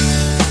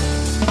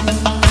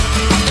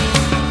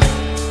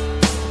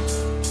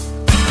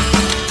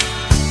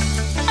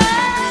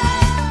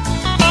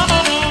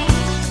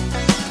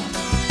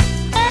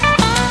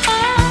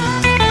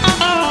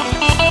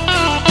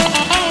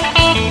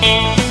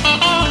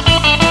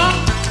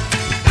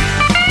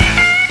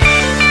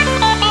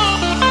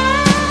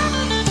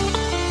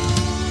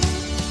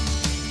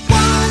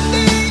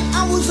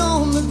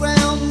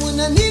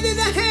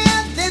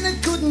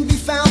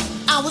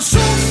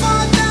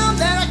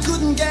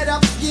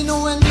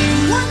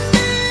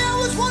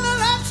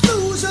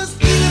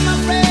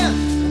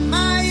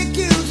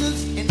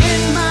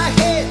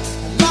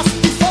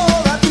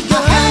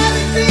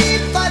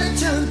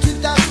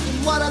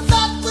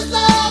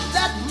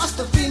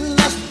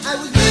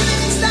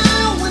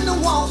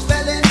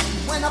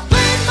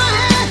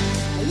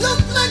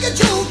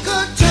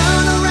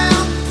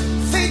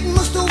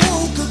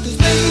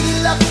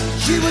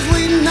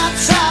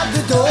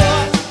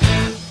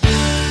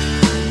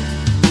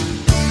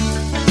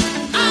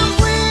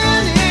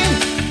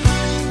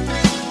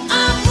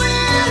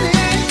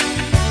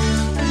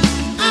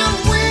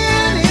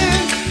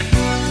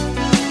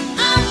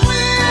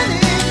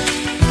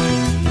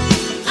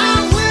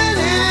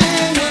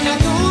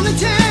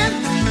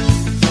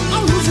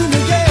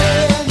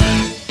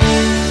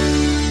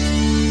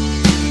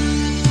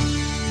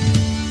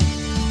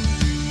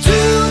 To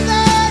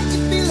that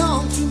it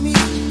belonged to me.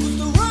 It was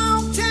the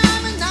wrong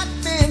time and not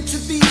meant to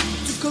be.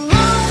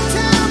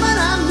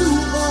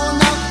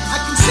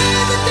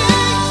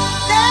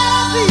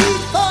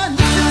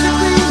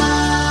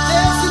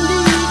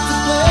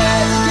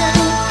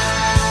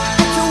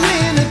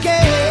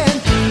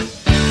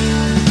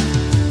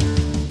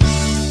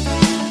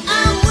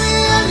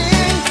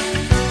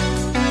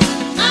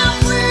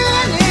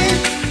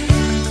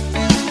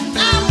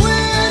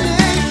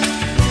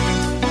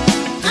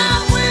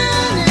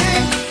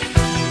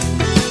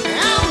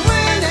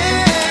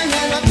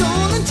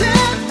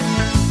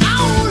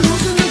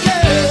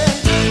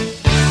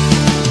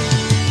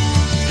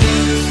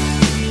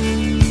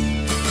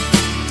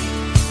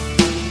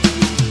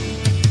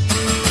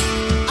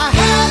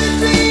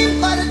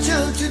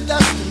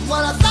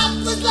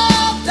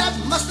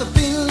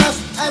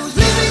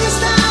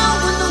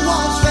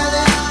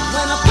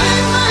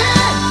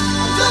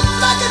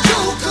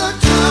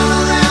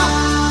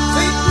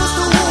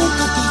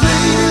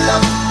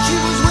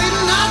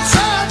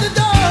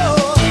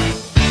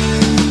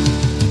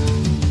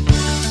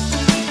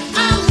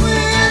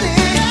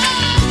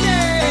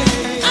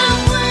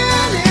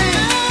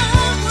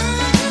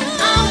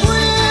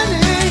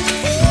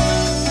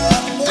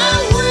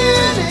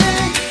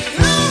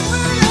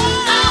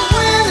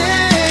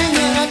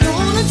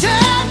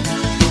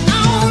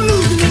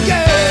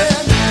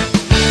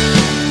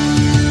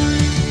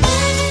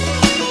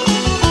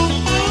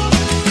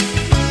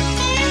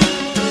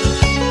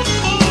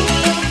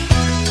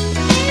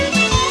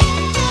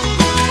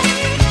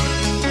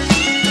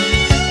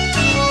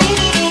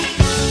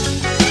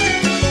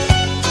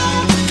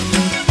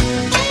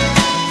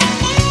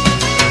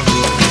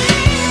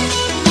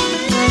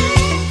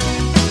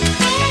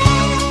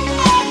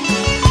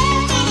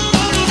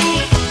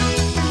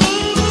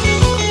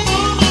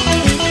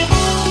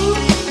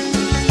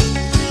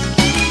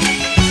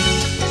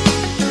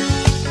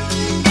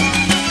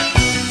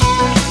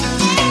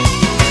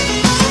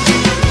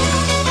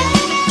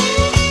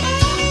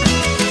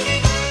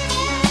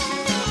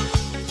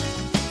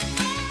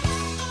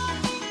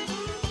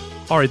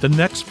 All right, the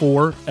next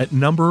four at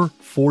number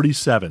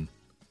 47.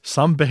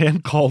 Some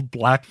band called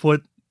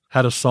Blackfoot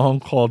had a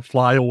song called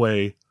Fly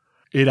Away.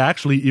 It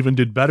actually even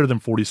did better than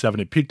 47.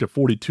 It peaked at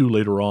 42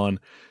 later on.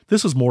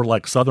 This is more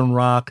like Southern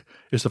rock.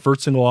 It's the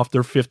first single off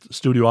their fifth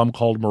studio album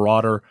called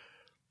Marauder.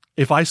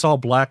 If I saw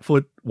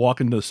Blackfoot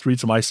walking the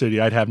streets of my city,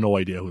 I'd have no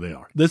idea who they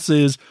are. This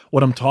is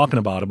what I'm talking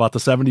about the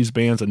 70s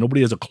bands, and nobody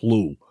has a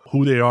clue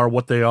who they are,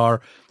 what they are.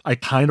 I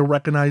kind of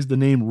recognize the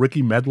name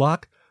Ricky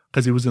Medlock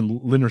because he was in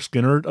Lynyrd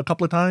Skynyrd a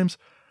couple of times.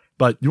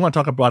 But you want to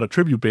talk about a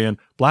tribute band,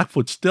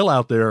 Blackfoot's still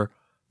out there.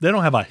 They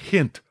don't have a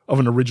hint of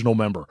an original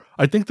member.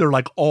 I think they're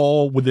like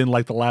all within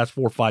like the last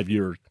 4 or 5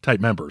 year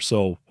type members.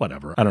 So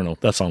whatever. I don't know.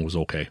 That song was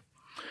okay.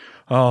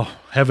 Oh,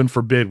 heaven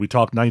forbid we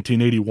talk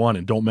 1981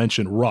 and don't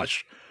mention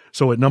Rush.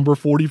 So at number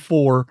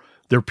 44,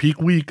 their peak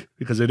week,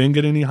 because they didn't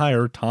get any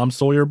higher, Tom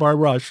Sawyer by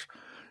Rush.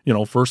 You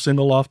know, first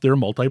single off their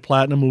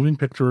multi-platinum Moving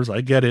Pictures. I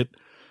get it.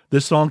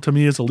 This song to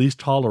me is the least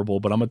tolerable,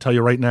 but I'm going to tell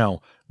you right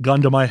now,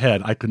 gun to my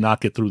head, I could not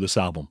get through this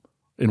album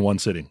in one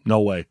sitting. No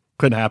way.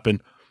 Couldn't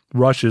happen.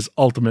 Rush is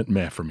ultimate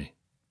meh for me.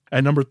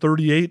 At number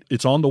 38,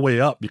 it's on the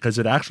way up because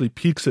it actually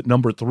peaks at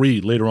number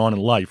 3 later on in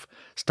life.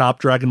 Stop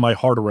Dragging My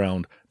Heart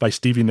Around by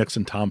Stevie Nicks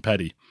and Tom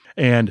Petty.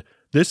 And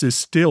this is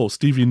still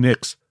Stevie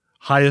Nicks'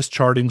 highest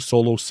charting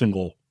solo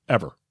single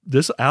ever.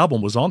 This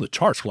album was on the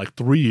charts for like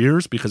 3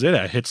 years because it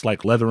had hits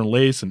like Leather and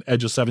Lace and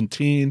Edge of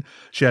 17.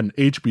 She had an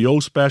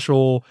HBO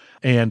special.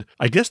 And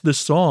I guess this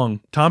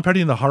song, Tom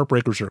Petty and the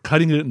Heartbreakers are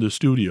cutting it in the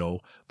studio.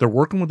 They're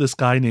working with this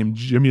guy named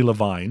Jimmy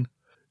Levine.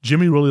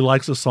 Jimmy really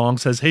likes the song,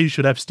 says, hey, you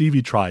should have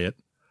Stevie try it.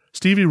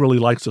 Stevie really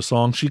likes the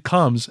song. She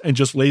comes and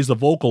just lays the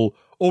vocal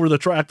over the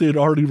track they had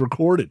already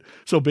recorded.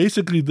 So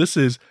basically this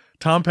is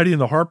Tom Petty and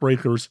the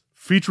Heartbreakers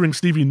featuring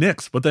Stevie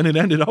Nicks, but then it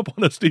ended up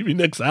on a Stevie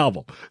Nicks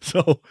album.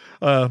 So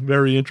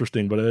very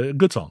interesting, but a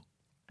good song.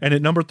 And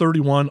at number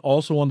 31,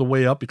 also on the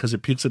way up because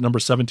it peaks at number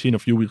 17 a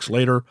few weeks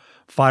later,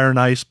 Fire and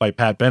Ice by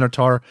Pat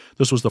Benatar.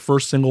 This was the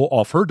first single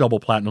off her double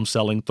platinum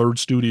selling third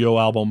studio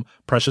album,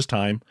 Precious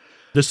Time.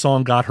 This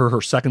song got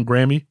her second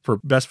Grammy for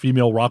Best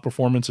Female Rock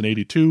Performance in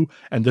 82,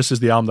 and this is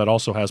the album that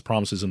also has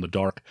Promises in the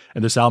Dark.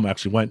 And this album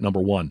actually went number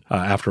 1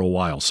 after a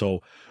while.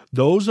 So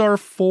those are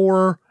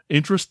 4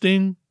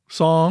 interesting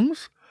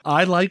songs.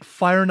 I like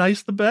Fire and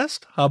Ice the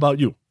best. How about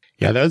you?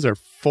 Yeah, those are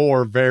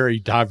 4 very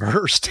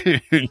diverse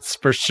tunes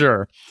for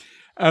sure.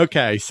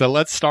 Okay, so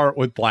let's start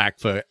with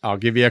Blackfoot. I'll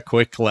give you a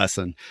quick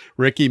lesson.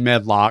 Ricky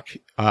Medlock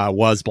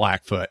was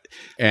Blackfoot,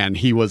 and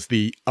he was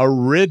the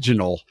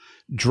original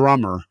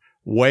drummer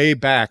way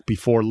back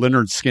before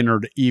Lynyrd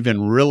Skynyrd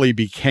even really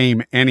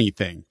became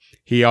anything.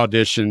 He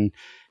auditioned,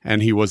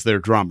 and he was their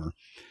drummer.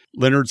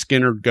 Lynyrd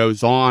Skynyrd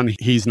goes on.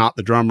 He's not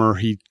the drummer.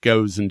 He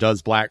goes and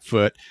does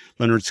Blackfoot.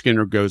 Lynyrd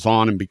Skynyrd goes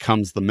on and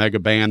becomes the mega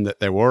band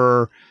that they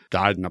were.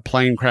 Died in a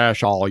plane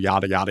crash, all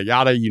yada, yada,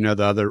 yada. You know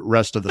the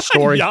rest of the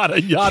story.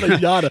 Yada, yada,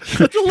 yada.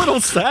 That's a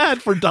little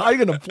sad for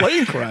dying in a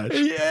plane crash.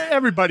 Yeah,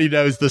 everybody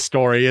knows the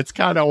story. It's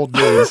kind of old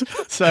news.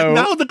 So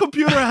now the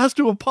computer has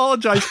to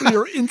apologize for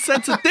your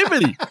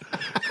insensitivity.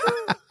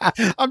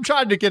 I'm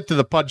trying to get to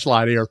the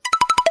punchline here.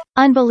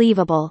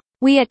 Unbelievable.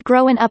 We at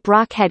Growin' Up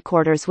Rock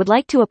headquarters would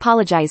like to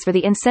apologize for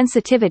the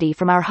insensitivity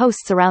from our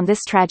hosts around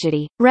this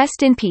tragedy.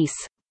 Rest in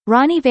peace.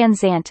 Ronnie Van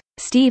Zant,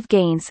 Steve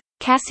Gaines,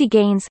 Cassie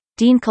Gaines,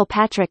 Dean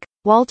Kilpatrick,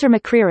 Walter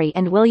McCreary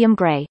and William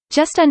Gray.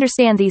 Just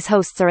understand these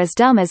hosts are as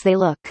dumb as they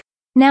look.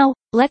 Now,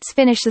 let's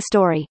finish the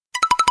story.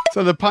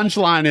 So the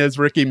punchline is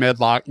Ricky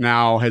Medlock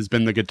now has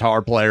been the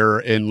guitar player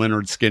in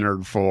Lynyrd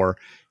Skynyrd for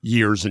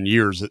years and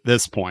years at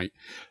this point.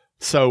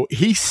 So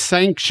he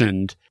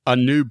sanctioned a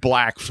new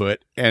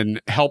Blackfoot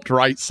and helped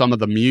write some of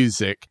the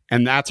music.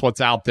 And that's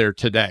what's out there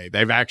today.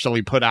 They've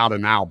actually put out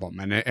an album.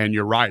 And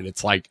you're right.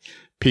 It's like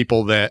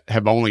people that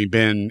have only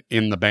been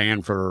in the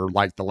band for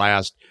like the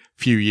last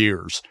few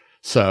years.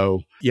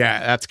 So yeah,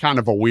 that's kind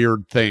of a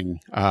weird thing,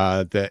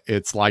 that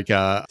it's like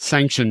a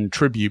sanctioned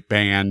tribute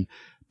band,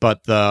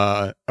 but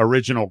the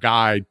original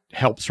guy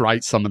helps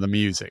write some of the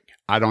music.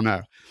 I don't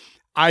know.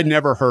 I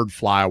never heard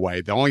Fly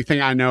Away. The only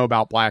thing I know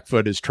about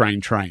Blackfoot is Train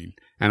Train.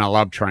 And I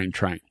love Train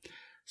Train.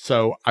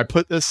 So I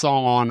put this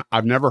song on.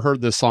 I've never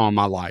heard this song in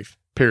my life,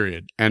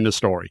 period. End of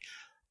story.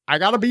 I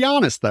got to be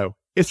honest, though.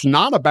 It's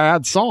not a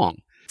bad song.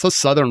 It's a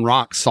Southern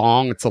rock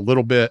song. It's a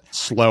little bit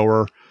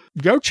slower.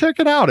 Go check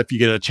it out if you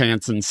get a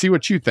chance and see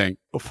what you think.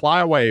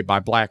 Fly Away by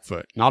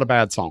Blackfoot. Not a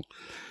bad song.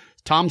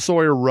 Tom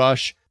Sawyer,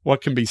 Rush.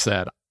 What can be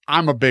said?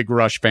 I'm a big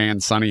Rush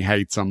fan. Sonny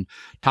hates him.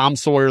 Tom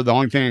Sawyer, the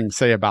only thing I can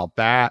say about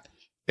that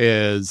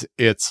is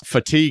it's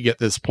fatigue at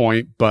this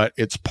point, but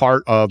it's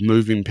part of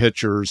Moving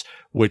Pictures,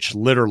 which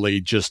literally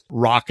just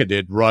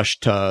rocketed Rush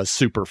to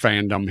super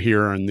fandom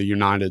here in the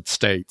United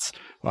States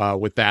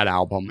with that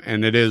album.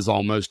 And it is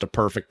almost a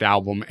perfect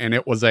album. And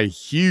it was a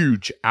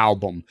huge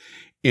album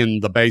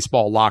in the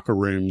baseball locker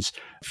rooms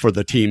for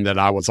the team that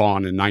I was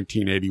on in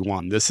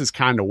 1981. This is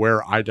kind of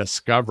where I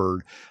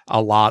discovered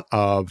a lot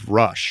of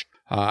Rush,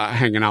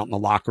 hanging out in the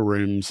locker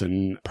rooms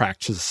and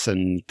practice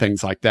and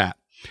things like that.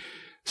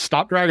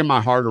 Stop Dragging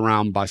My Heart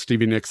Around by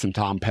Stevie Nicks and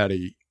Tom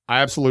Petty. I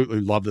absolutely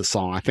love this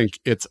song. I think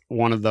it's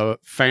one of the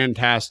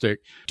fantastic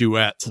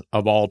duets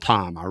of all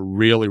time. I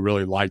really,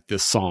 really like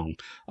this song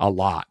a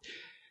lot.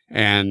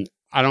 And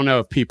I don't know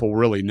if people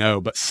really know,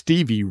 but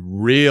Stevie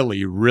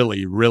really,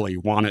 really, really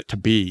wanted to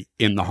be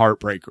in the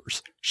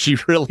Heartbreakers. She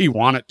really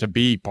wanted to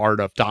be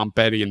part of Tom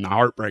Petty and the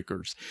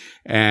Heartbreakers.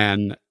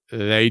 And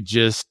they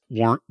just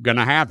weren't going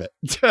to have it.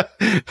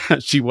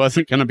 She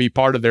wasn't going to be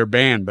part of their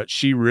band, but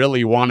she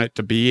really wanted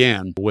to be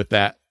in with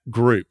that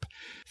group.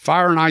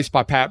 Fire and Ice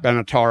by Pat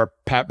Benatar.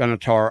 Pat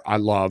Benatar, I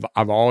love.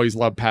 I've always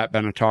loved Pat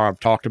Benatar. I've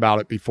talked about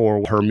it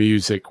before. Her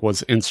music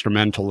was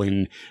instrumental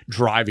in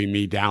driving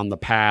me down the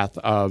path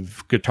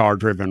of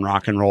guitar-driven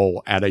rock and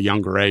roll at a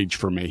younger age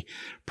for me.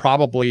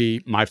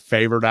 Probably my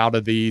favorite out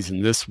of these,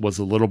 and this was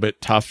a little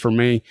bit tough for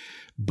me,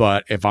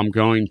 but if I'm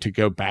going to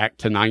go back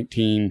to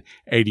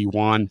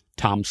 1981,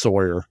 Tom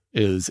Sawyer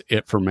is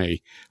it for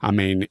me. I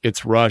mean,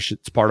 it's Rush.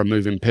 It's part of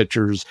Moving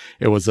Pictures.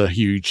 It was a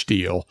huge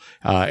deal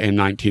in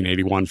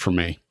 1981 for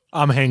me.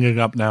 I'm hanging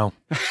up now.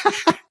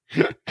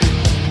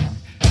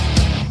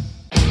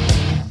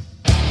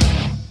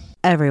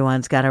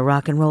 Everyone's got a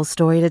rock and roll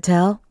story to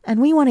tell, and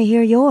we want to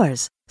hear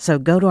yours. So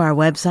go to our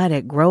website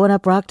at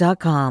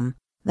growinguprock.com.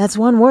 That's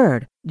one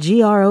word,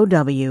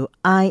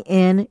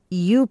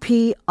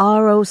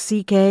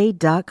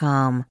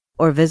 GROWINUPROCK.com.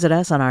 Or visit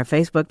us on our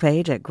Facebook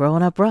page at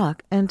Growing Up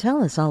Rock and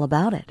tell us all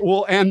about it.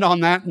 We'll end on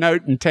that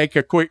note and take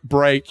a quick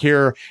break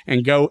here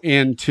and go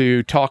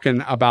into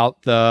talking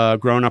about the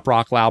Growing Up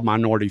Rock Loud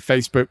Minority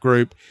Facebook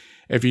group.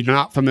 If you're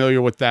not familiar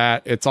with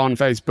that, it's on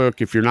Facebook.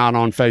 If you're not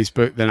on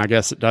Facebook, then I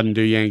guess it doesn't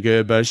do you any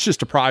good. But it's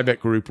just a private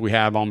group we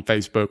have on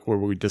Facebook where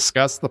we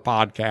discuss the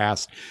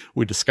podcast,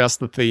 we discuss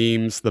the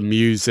themes, the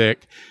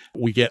music.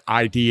 We get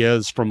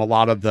ideas from a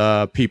lot of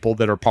the people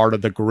that are part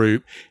of the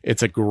group.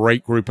 It's a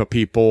great group of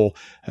people.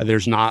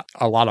 There's not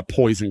a lot of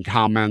poison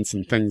comments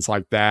and things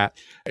like that.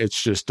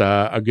 It's just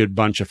a good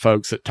bunch of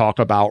folks that talk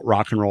about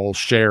rock and roll,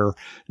 share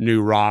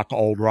new rock,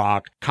 old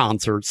rock,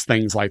 concerts,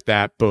 things like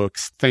that,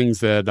 books,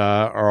 things that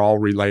are all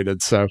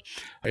related. So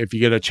if you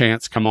get a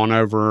chance, come on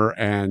over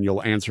and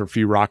you'll answer a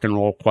few rock and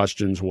roll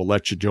questions. We'll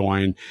let you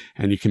join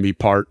and you can be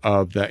part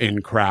of the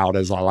in crowd,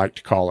 as I like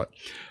to call it.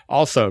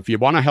 Also, if you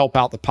want to help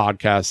out the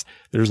podcast,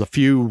 there's a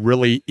few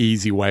really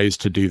easy ways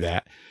to do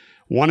that.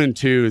 1 and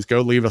 2 is go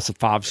leave us a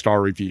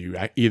 5-star review,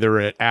 either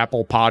at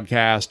Apple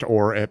Podcast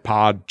or at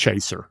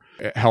Podchaser.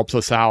 It helps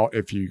us out.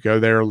 If you go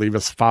there, leave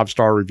us a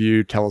 5-star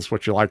review, tell us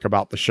what you like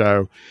about the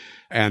show.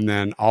 And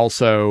then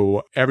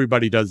also,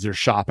 everybody does their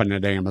shopping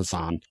at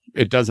Amazon.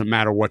 It doesn't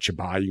matter what you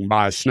buy. You can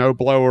buy a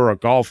snowblower, a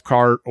golf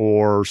cart,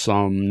 or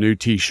some new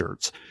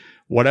t-shirts.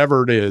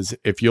 Whatever it is,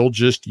 if you'll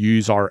just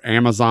use our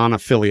Amazon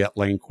affiliate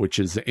link, which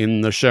is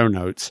in the show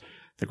notes,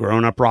 the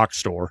Grown Up Rock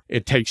Store,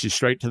 it takes you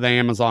straight to the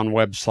Amazon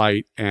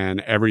website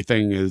and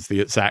everything is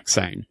the exact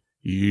same.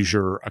 You use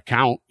your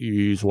account, you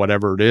use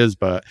whatever it is,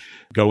 but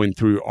going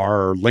through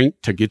our link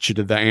to get you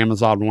to the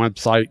Amazon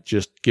website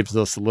just gives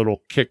us a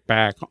little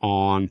kickback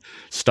on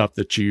stuff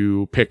that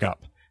you pick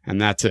up. And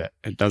that's it.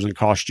 It doesn't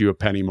cost you a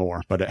penny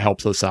more, but it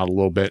helps us out a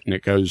little bit and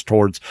it goes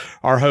towards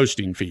our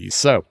hosting fees.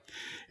 So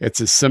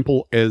it's as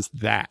simple as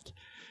that.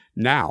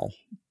 Now,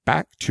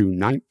 back to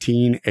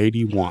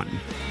 1981.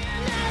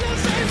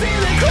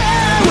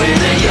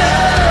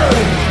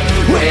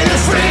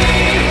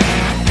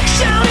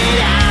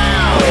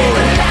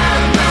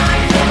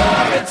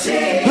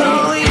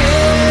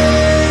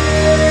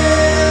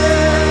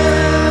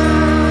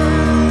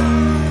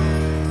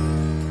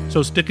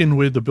 So sticking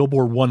with the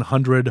Billboard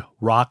 100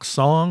 rock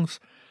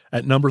songs,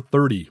 at number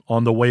 30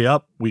 on the way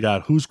up, we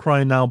got Who's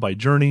Crying Now by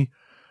Journey.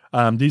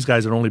 These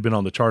guys have only been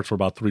on the charts for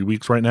about 3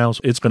 weeks right now, so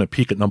it's going to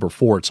peak at number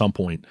 4 at some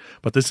point.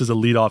 But this is a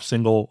lead-off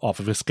single off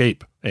of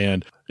Escape.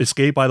 And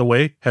Escape, by the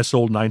way, has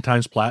sold 9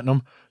 times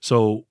platinum.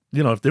 So,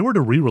 you know, if they were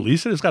to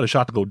re-release it, it's got a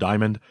shot to go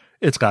diamond.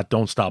 It's got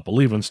Don't Stop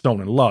Believin',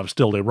 Stone in Love,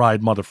 Still They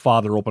Ride, Mother,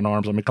 Father, Open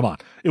Arms. I mean, come on.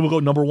 It would go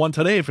number 1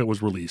 today if it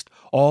was released.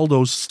 All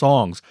those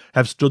songs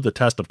have stood the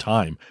test of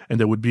time, and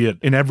they would be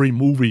in every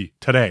movie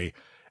today.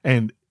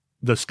 And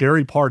the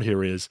scary part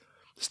here is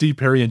Steve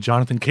Perry and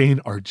Jonathan Cain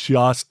are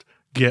just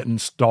getting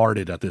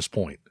started at this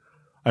point.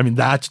 I mean,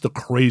 that's the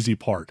crazy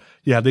part.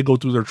 Yeah, they go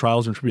through their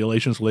trials and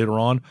tribulations later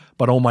on,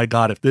 but oh my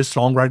God, if this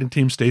songwriting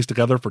team stays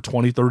together for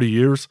 20, 30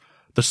 years,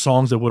 the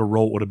songs they would have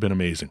wrote would have been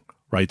amazing,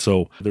 right?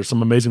 So there's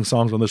some amazing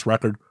songs on this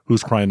record.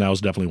 Who's Crying Now is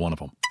definitely one of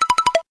them.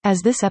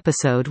 As this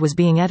episode was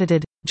being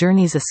edited,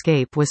 Journey's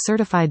Escape was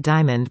certified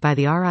diamond by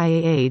the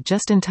RIAA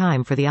just in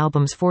time for the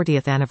album's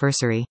 40th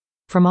anniversary.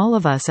 From all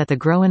of us at the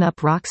Growin'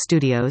 Up Rock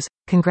Studios,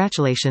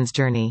 congratulations,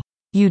 Journey.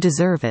 You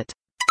deserve it.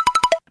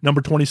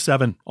 Number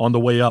 27, on the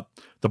way up,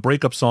 the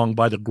breakup song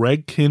by the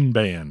Greg Kihn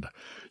Band.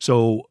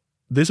 So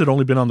this had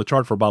only been on the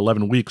chart for about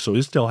 11 weeks, so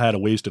it still had a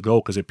ways to go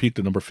because it peaked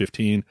at number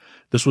 15.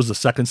 This was the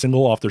second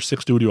single off their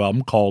 6th studio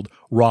album called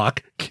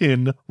Rock,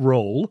 Kin,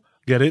 Roll.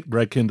 Get it?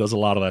 Greg Kihn does a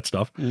lot of that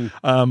stuff.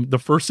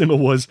 The first single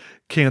was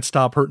Can't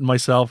Stop Hurting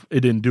Myself. It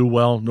didn't do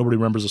well. Nobody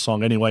remembers the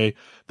song anyway.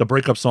 The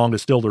breakup song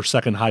is still their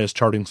second highest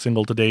charting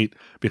single to date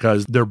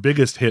because their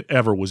biggest hit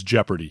ever was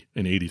Jeopardy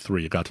in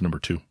 83. It got to number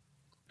 2.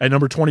 At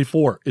number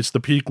 24, it's the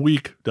peak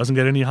week. Doesn't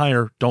get any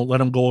higher. Don't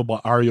Let 'Em Go by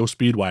REO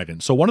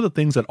Speedwagon. So one of the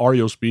things that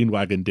REO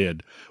Speedwagon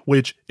did,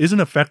 which isn't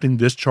affecting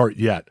this chart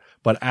yet,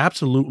 but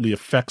absolutely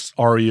affects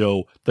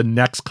REO the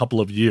next couple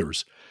of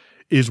years,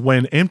 is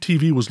when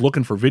MTV was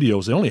looking for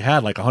videos, they only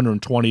had like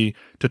 120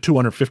 to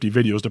 250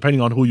 videos,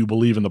 depending on who you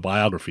believe in the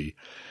biography.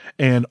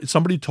 And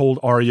somebody told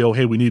REO,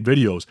 hey, we need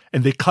videos.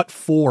 And they cut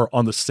 4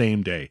 on the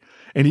same day.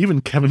 And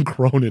even Kevin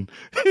Cronin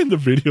in the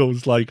video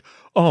was like,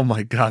 oh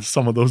my God,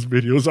 some of those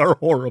videos are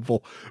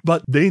horrible.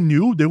 But they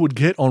knew they would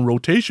get on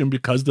rotation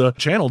because the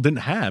channel didn't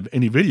have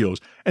any videos.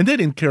 And they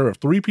didn't care if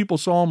 3 people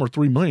saw them or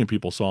 3 million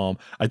people saw them.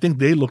 I think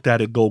they looked at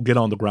it, go get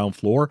on the ground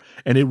floor.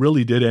 And it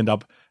really did end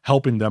up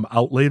helping them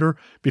out later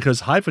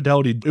because High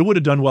Fidelity, it would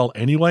have done well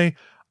anyway.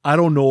 I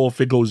don't know if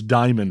it goes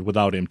diamond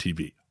without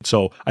MTV.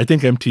 So I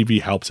think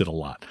MTV helps it a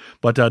lot.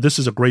 But this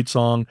is a great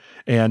song.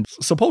 And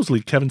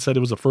supposedly Kevin said it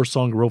was the first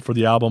song he wrote for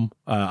the album.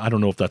 I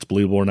don't know if that's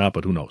believable or not,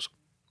 but who knows.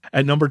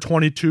 At number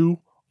 22,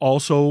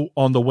 also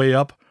on the way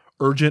up,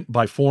 Urgent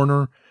by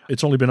Foreigner.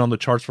 It's only been on the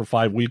charts for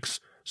 5 weeks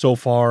so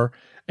far.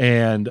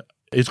 And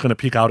it's going to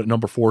peak out at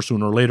number 4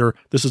 sooner or later.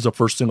 This is the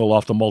first single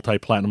off the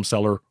multi-platinum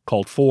seller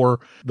called 4.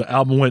 The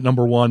album went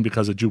number 1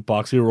 because of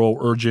Jukebox Hero,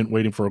 Urgent,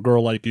 Waiting for a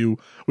Girl Like You.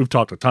 We've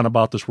talked a ton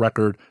about this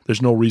record.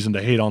 There's no reason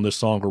to hate on this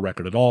song or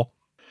record at all.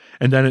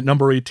 And then at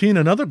number 18,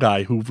 another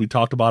guy who we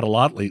talked about a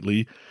lot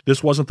lately.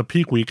 This wasn't the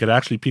peak week. It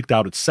actually peaked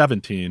out at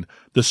 17.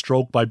 The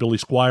Stroke by Billy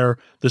Squier.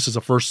 This is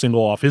the first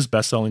single off his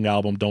best-selling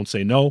album, Don't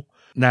Say No.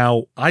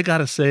 Now, I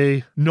gotta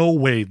say, no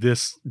way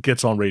this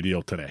gets on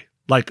radio today.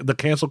 Like, the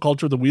cancel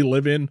culture that we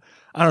live in,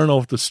 I don't know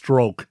if The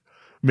Stroke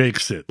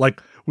makes it.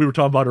 Like we were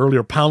talking about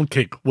earlier, Pound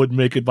Cake would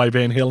make it by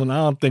Van Halen. I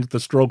don't think The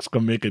Strokes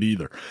can make it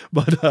either.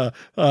 But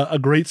a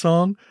great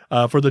song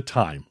for the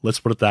time. Let's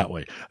put it that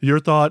way. Your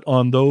thought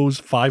on those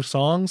 5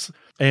 songs?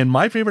 And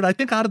my favorite, I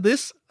think, out of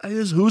this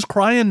is Who's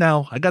Crying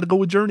Now? I got to go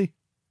with Journey.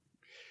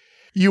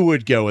 You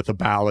would go with a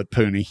ballad,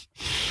 Pooney.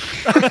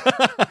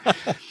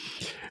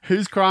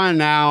 Who's Crying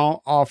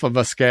Now off of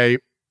Escape?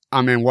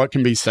 I mean, what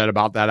can be said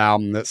about that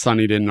album that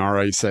Sonny didn't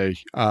already say?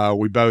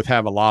 We both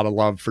have a lot of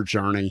love for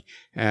Journey,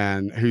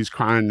 and Who's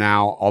Crying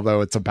Now,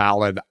 although it's a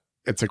ballad,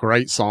 it's a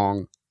great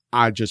song.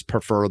 I just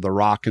prefer the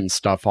rock and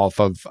stuff off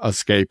of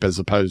Escape as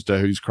opposed to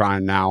Who's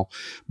Crying Now,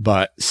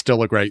 but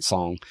still a great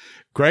song.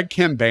 Greg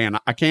Kihn Band.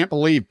 I can't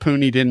believe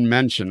Pooney didn't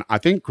mention. I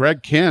think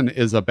Greg Kihn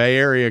is a Bay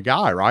Area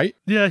guy, right?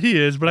 Yeah, he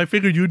is, but I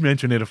figured you'd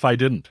mention it if I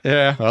didn't.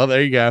 Yeah, well,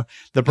 there you go.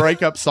 The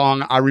breakup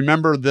song. I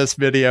remember this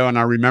video, and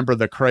I remember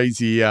the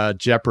Crazy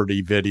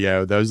Jeopardy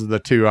video. Those are the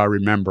 2 I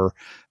remember.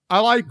 I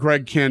like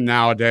Greg Kihn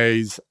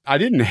nowadays. I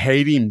didn't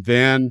hate him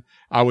then.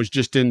 I was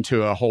just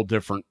into a whole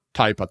different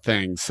type of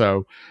thing.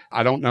 So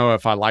I don't know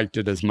if I liked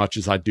it as much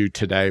as I do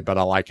today, but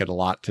I like it a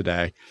lot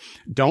today.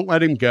 Don't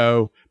Let Him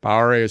Go by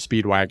REO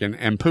Speedwagon.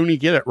 And Pooney,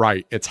 get it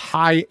right. It's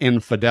High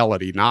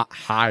Infidelity, not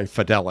High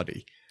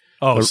Fidelity.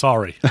 Oh,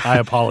 sorry. I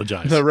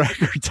apologize. The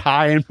record's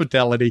High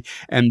Infidelity.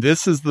 And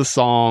this is the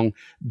song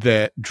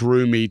that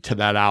drew me to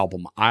that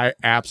album. I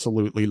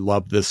absolutely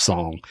love this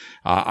song.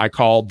 I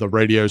called the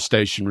radio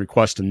station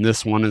requesting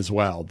this one as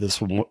well.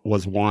 This one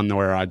was one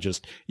where I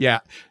just,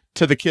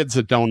 to the kids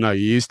that don't know,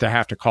 you used to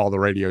have to call the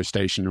radio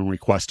station and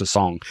request a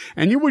song,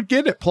 and you would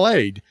get it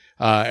played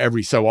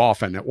every so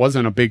often. It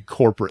wasn't a big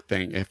corporate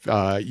thing. If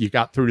you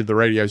got through to the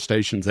radio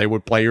stations, they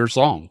would play your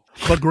song.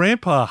 But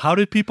Grandpa, how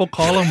did people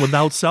call them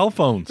without cell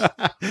phones?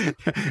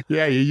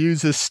 Yeah, you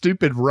use this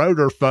stupid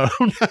rotor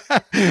phone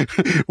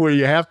where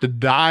you have to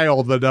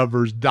dial the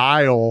numbers,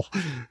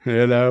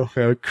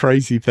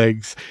 crazy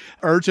things.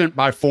 Urgent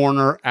by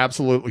Foreigner,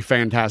 absolutely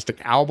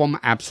fantastic album,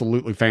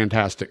 absolutely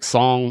fantastic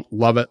song.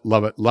 Love it,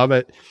 love it, love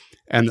it.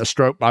 And The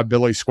Stroke by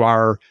Billy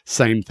Squier,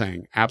 same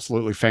thing.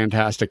 Absolutely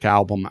fantastic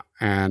album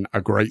and a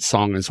great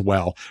song as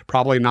well.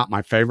 Probably not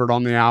my favorite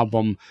on the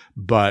album,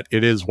 but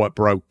it is what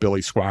broke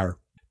Billy Squier.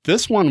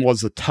 This one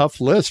was a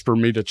tough list for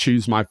me to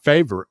choose my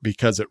favorite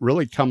because it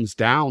really comes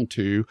down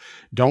to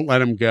Don't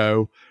Let Him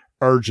Go,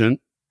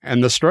 Urgent,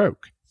 and The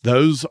Stroke.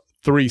 Those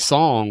 3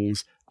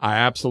 songs I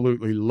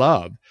absolutely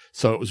love.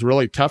 So it was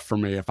really tough for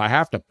me. If I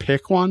have to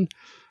pick one,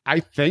 I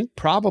think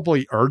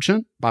probably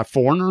Urgent by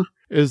Foreigner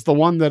is the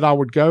one that I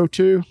would go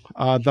to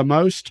the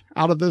most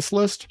out of this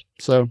list.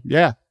 So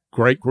yeah,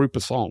 great group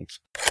of songs.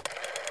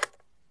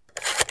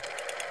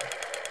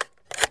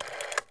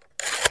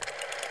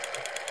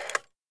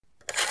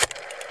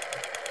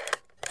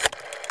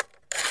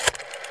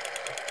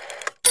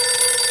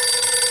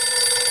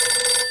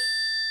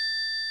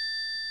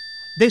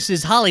 This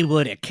is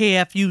Hollywood at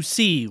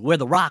KFUC, where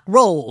the rock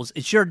rolls.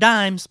 It's your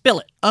dime, spill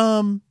it.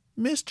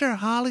 Mr.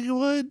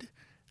 Hollywood,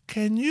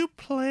 can you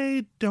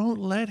play Don't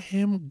Let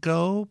Him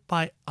Go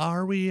by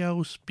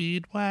REO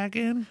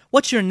Speedwagon?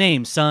 What's your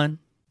name, son?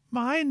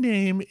 My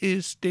name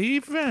is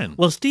Steven.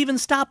 Well, Steven,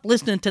 stop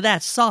listening to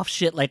that soft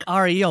shit like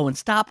REO and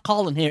stop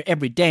calling here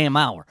every damn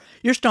hour.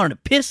 You're starting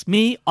to piss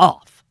me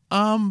off.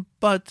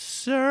 But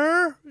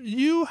sir,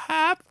 you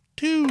have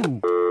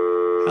to.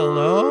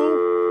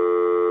 Hello?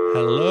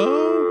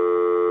 Hello?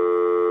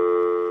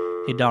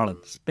 Hey, darling,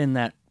 spin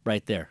that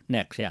right there.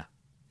 Next, yeah.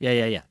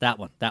 Yeah. That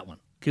one.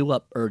 Cue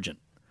up Urgent.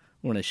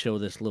 We're going to show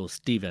this little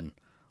Steven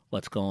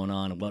what's going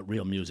on and what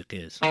real music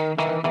is.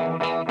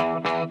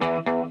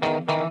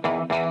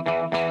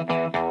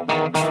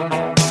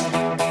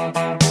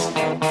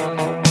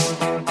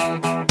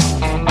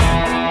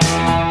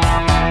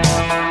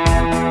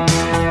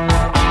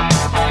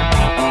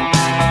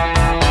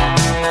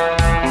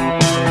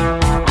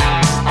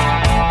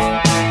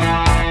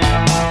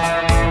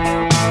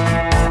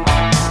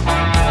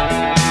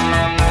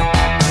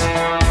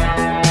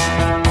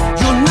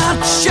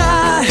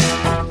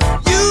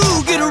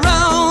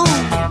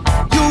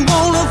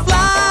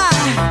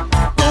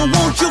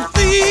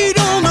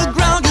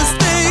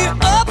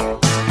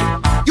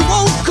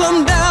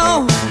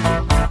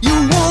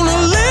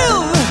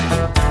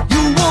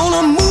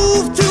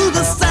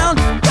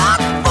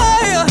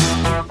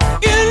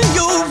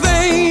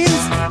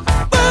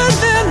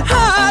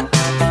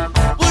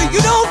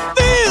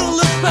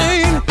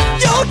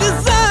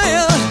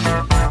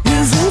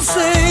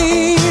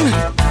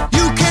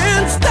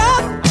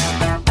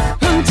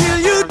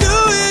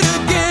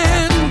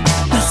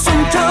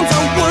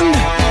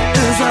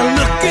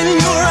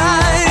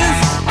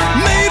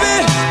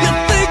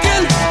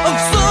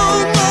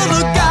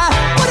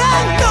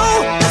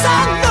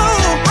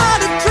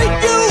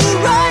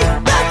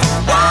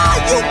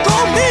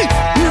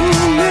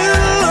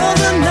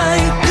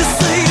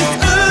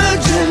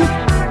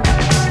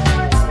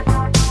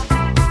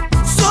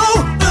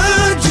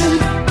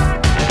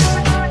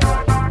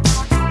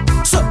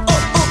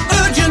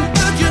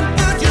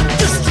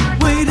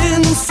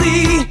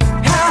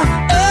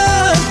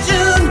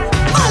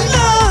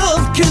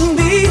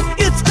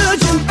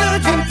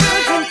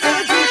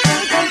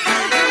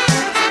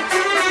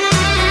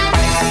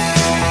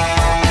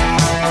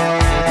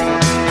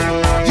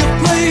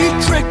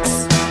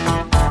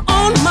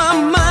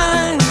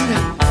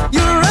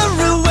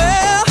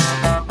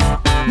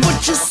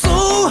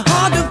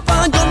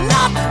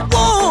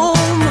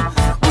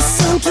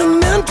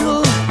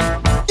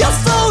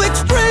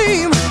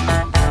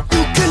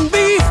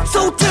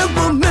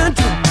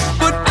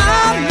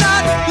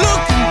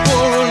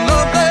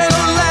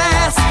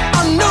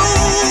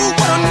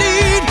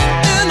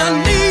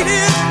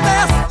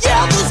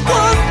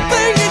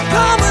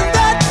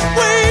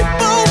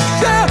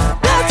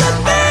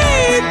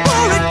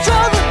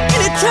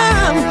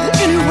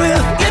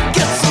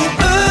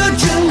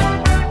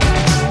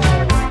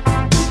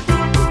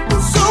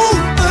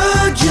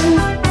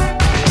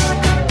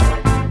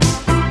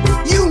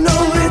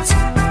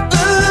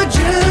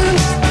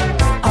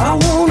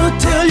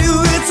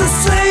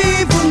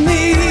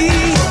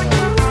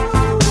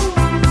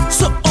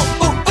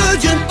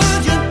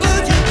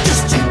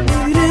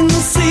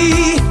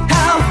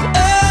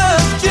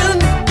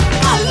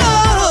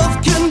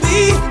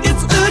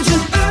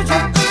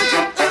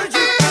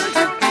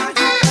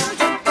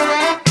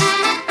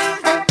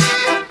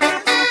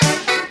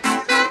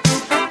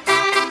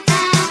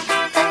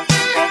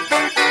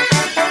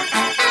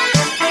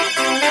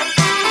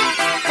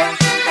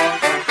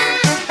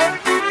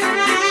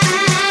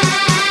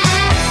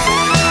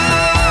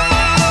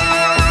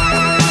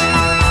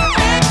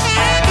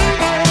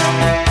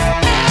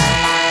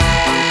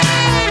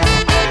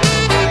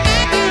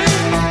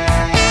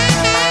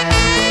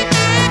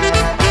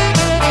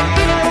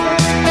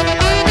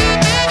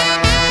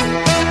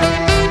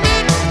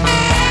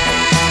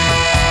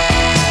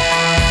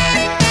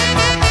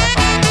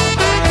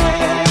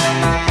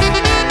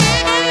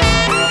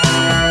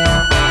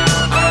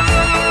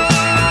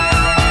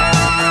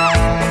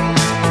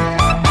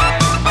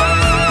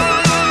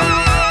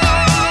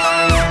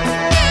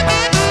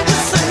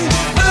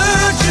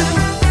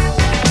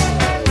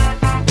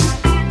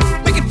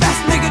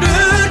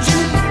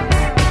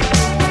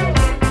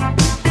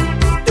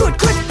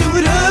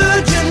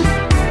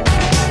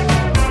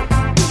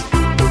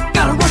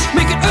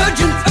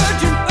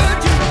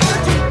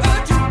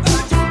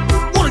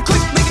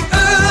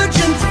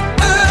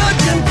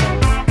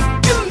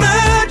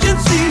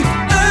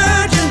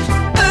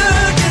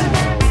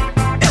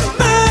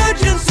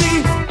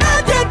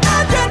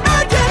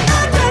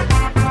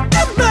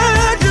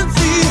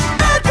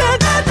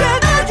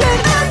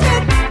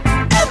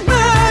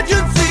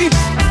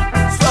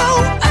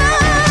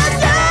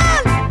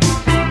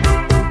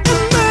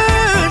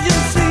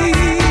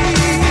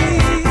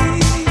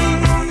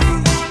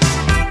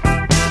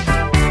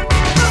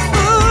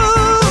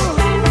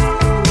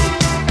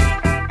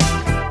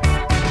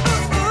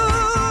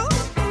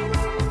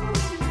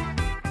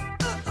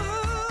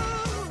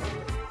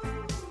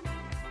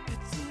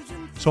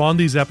 So on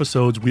these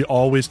episodes, we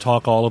always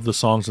talk all of the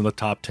songs in the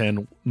top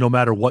 10, no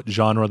matter what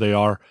genre they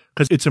are,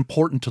 because it's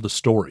important to the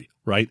story,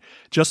 right?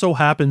 Just so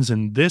happens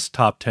in this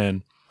top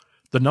 10,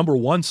 the number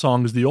one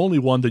song is the only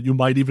one that you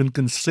might even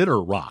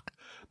consider rock.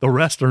 The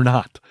rest are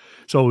not.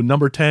 So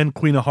number 10,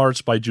 Queen of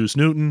Hearts by Juice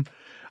Newton.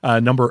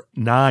 Number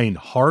 9,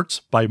 Hearts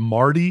by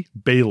Marty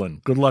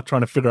Balin. Good luck trying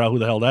to figure out who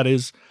the hell that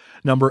is.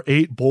 Number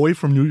 8, Boy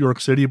from New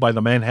York City by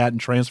the Manhattan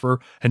Transfer.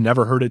 Had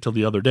never heard it till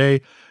the other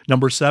day.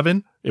 Number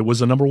 7, it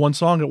was a number 1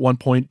 song at one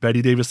point,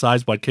 Betty Davis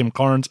Eyes by Kim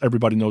Carnes.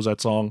 Everybody knows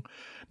that song.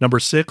 Number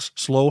 6,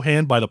 Slow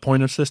Hand by the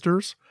Pointer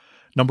Sisters.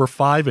 Number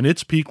 5, in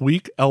its peak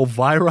week,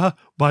 Elvira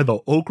by the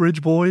Oak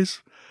Ridge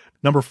Boys.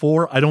 Number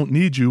 4, I Don't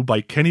Need You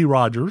by Kenny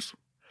Rogers.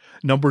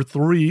 Number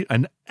 3,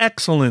 an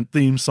excellent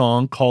theme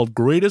song called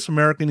Greatest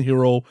American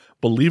Hero,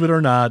 Believe It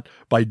or Not,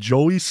 by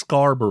Joey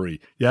Scarberry.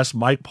 Yes,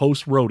 Mike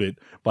Post wrote it,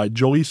 by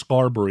Joey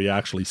Scarberry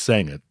actually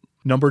sang it.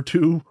 Number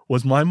 2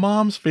 was my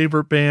mom's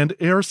favorite band,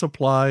 Air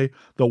Supply,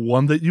 The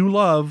One That You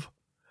Love.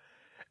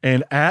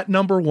 And at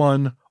number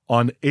 1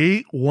 on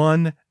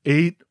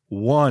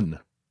 8181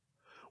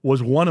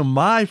 was one of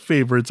my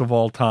favorites of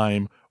all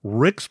time,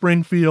 Rick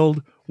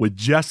Springfield with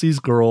Jesse's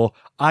Girl.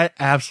 I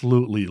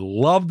absolutely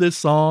love this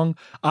song.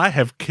 I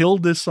have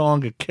killed this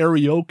song at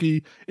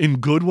karaoke in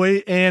good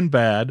way and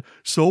bad,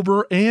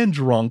 sober and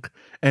drunk,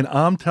 and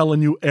I'm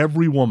telling you,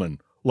 every woman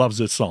loves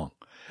this song.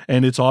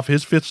 And it's off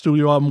his 5th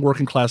studio album,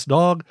 Working Class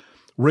Dog.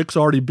 Rick's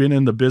already been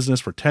in the business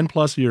for 10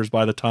 plus years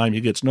by the time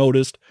he gets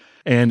noticed,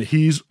 and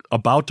he's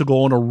about to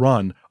go on a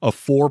run of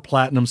 4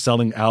 platinum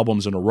selling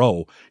albums in a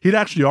row. He'd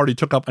actually already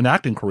took up an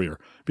acting career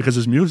because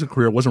his music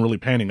career wasn't really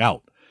panning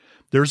out.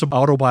 There's an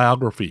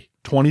autobiography,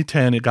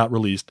 2010 it got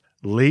released,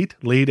 Late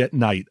at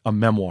Night, a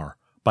memoir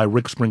by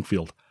Rick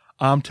Springfield.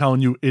 I'm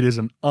telling you, it is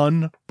an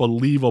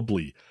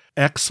unbelievably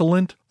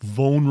excellent,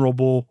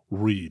 vulnerable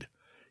read.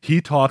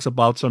 He talks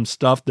about some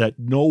stuff that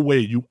no way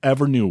you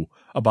ever knew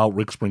about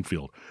Rick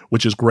Springfield,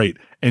 which is great.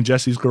 And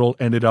Jesse's Girl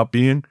ended up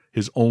being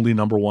his only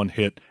number 1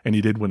 hit, and he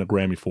did win a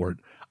Grammy for it.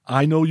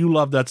 I know you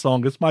love that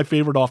song. It's my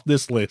favorite off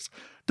this list.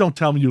 Don't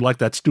tell me you like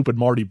that stupid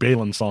Marty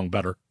Balin song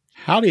better.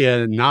 How do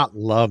you not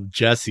love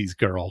Jesse's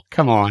Girl?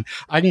 Come on.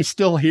 I can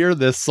still hear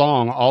this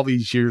song all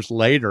these years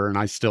later, and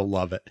I still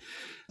love it.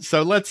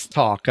 So let's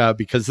talk,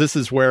 because this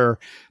is where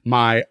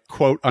my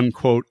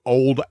quote-unquote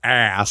old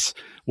ass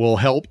will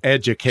help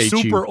educate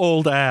you. Super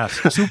old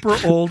ass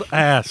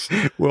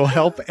will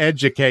help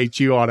educate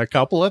you on a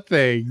couple of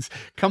things.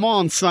 Come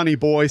on, Sonny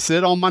boy,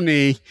 sit on my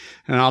knee,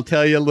 and I'll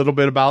tell you a little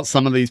bit about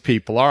some of these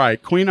people. All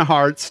right, Queen of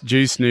Hearts,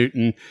 Juice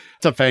Newton.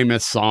 It's a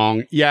famous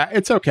song. Yeah,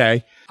 it's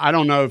okay. I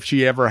don't know if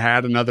she ever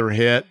had another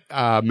hit,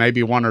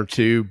 maybe 1 or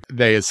 2.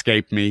 They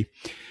escaped me.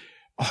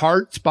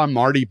 Hearts by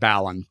Marty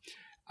Balin.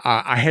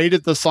 I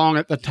hated the song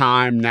at the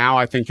time. Now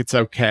I think it's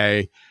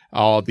okay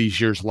all these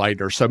years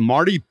later. So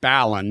Marty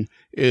Balin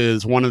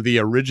is one of the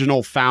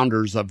original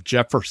founders of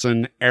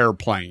Jefferson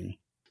Airplane.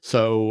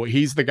 So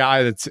he's the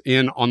guy that's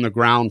in on the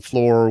ground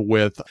floor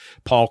with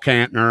Paul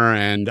Kantner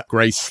and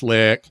Grace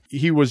Slick.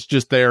 He was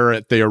just there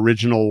at the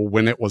original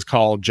when it was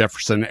called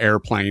Jefferson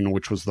Airplane,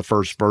 which was the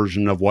first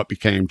version of what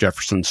became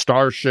Jefferson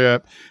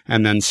Starship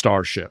and then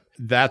Starship.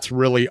 That's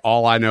really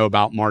all I know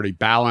about Marty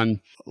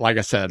Balin. Like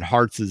I said,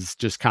 Hearts is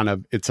just kind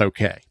of, it's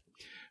okay.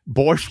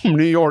 Boy from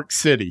New York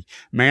City,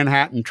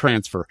 Manhattan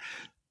Transfer.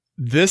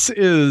 This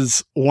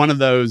is one of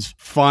those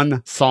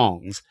fun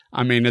songs.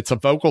 I mean, it's a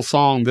vocal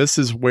song. This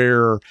is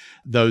where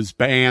those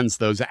bands,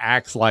 those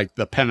acts like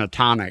the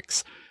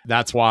Pentatonics,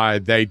 that's why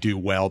they do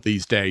well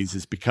these days,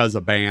 is because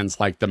of bands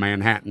like the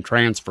Manhattan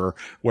Transfer,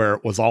 where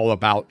it was all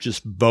about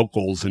just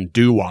vocals and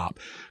doo-wop,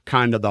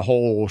 kind of the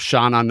whole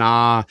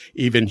sha-na-na,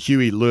 even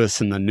Huey Lewis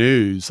and the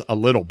News a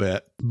little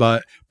bit.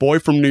 But Boy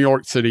from New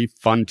York City,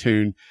 fun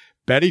tune.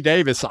 Betty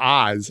Davis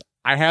Eyes.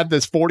 I had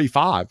this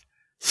 45.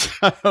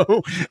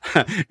 So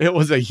it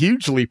was a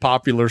hugely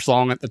popular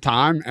song at the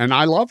time, and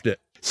I loved it.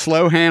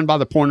 Slow Hand by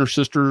the Pointer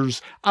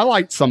Sisters. I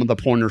liked some of the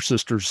Pointer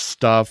Sisters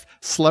stuff.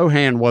 Slow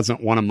Hand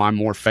wasn't one of my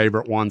more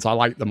favorite ones. I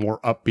like the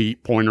more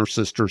upbeat Pointer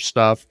Sisters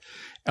stuff.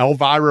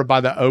 Elvira by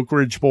the Oak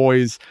Ridge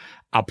Boys.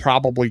 I'll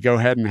probably go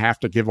ahead and have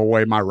to give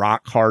away my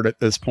rock card at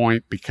this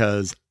point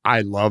because I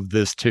love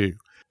this too.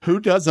 Who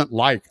doesn't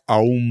like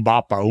Oom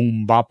Boppa,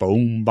 Oom Boppa,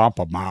 Oom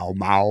Boppa, Mow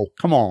Mow?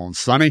 Come on,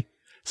 Sonny.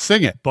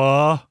 Sing it.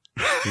 Baruto.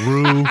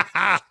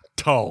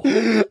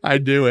 I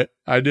do it.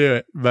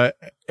 But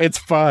it's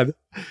fun.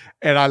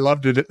 And I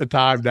loved it at the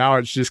time. Now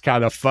it's just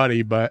kind of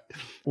funny. But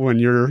when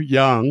you're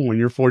young, when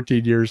you're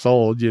 14 years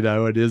old, you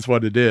know, it is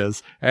what it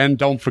is. And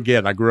don't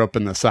forget, I grew up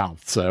in the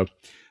South. So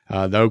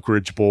the Oak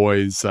Ridge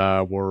Boys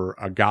were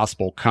a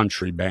gospel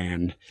country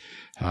band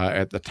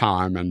at the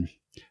time. And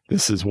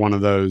this is one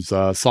of those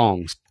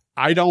songs.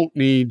 I Don't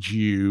Need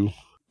You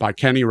by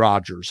Kenny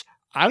Rogers.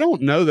 I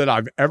don't know that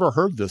I've ever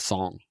heard this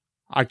song.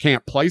 I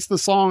can't place the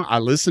song. I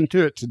listened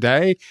to it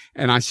today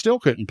and I still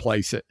couldn't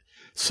place it.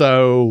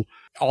 So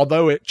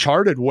although it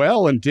charted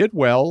well and did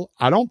well,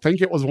 I don't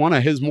think it was one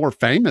of his more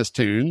famous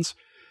tunes.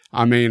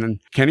 I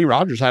mean, Kenny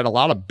Rogers had a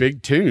lot of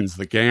big tunes,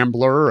 The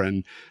Gambler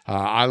and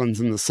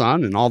Islands in the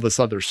Sun and all this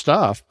other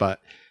stuff,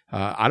 but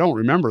I don't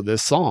remember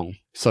this song.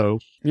 So,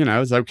 you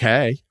know, it's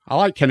okay. I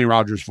like Kenny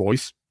Rogers'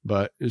 voice,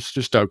 but it's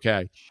just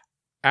okay.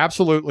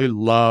 Absolutely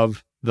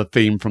love the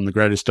theme from The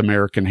Greatest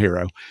American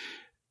Hero.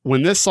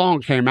 When this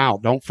song came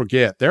out, don't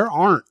forget, there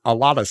aren't a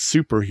lot of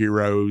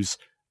superheroes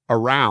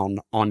around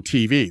on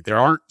TV. There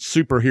aren't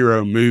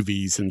superhero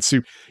movies and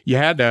you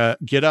had to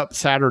get up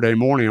Saturday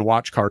morning and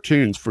watch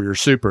cartoons for your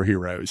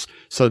superheroes.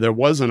 So there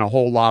wasn't a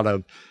whole lot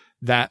of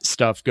that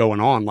stuff going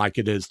on like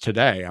it is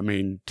today. I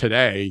mean,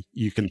 today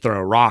you can throw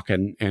a rock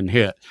and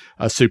hit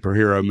a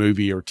superhero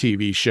movie or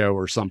TV show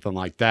or something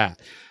like that.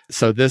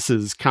 So this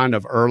is kind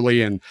of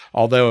early. And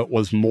although it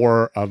was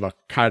more of a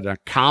kind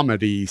of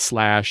comedy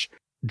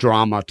 /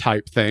 drama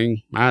type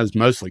thing, it was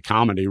mostly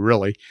comedy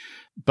really.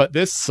 But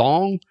this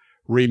song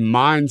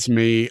reminds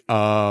me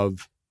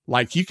of,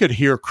 like, you could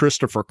hear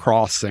Christopher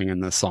Cross singing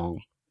this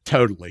song.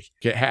 Totally.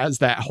 It has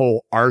that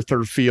whole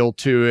Arthur feel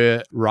to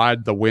it,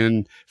 Ride the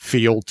Wind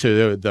feel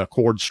to the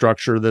chord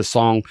structure of this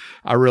song.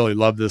 I really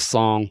love this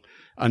song.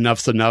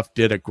 Enough's Enough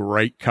did a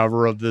great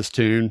cover of this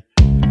tune.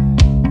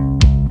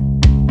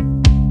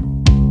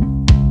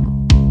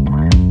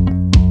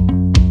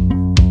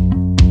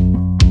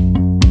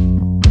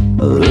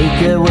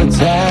 Look at what's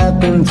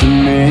happened to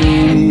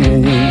me.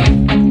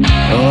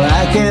 Oh,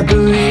 I can't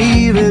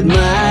believe it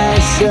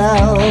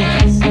myself.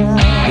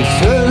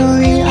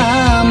 Suddenly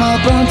I'm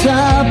up on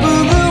top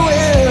of the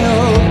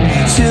world.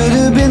 Should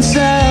have been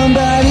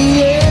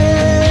somebody else.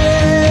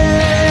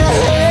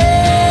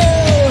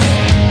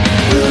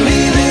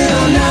 Believe it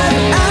or not,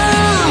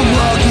 I'm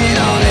walking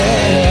on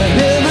air.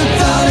 Never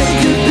thought it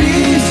could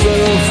be so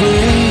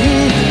free.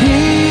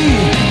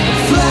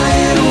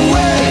 Flying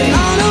away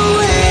on a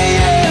wing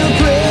and a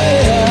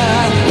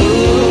prayer.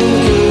 Oh,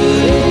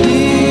 could it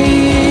be?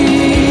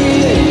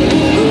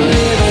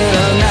 Believe it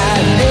or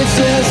not, it's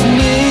just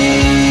me.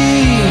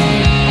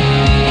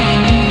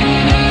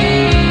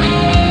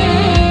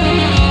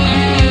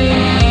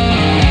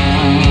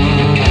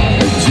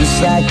 Just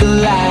like the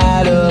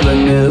light of a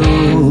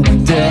new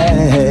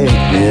day,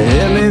 you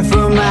hit me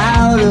from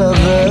out of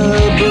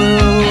the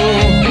blue,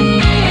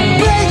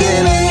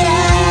 breaking me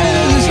out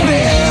of the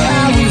spell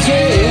I was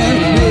in,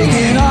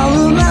 making all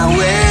of my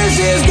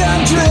wishes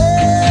come true.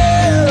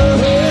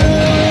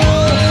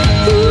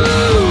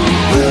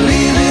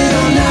 Believe it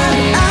or not,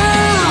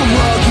 I'm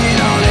walking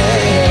on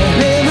air.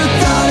 Never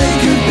thought it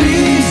could be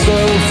so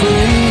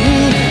free,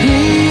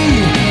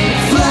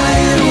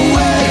 flying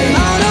away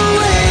on a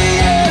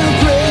wing and a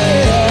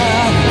prayer.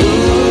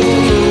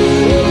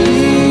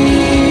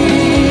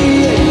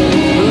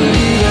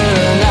 Believe it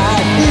or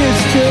not,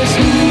 it's just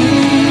me.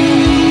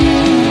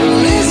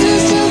 This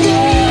is too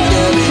good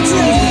to be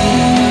true.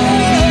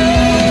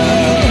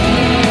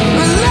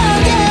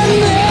 Look at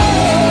me,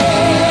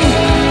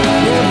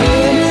 yeah,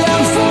 baby,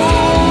 I'm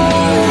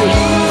falling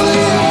for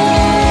you.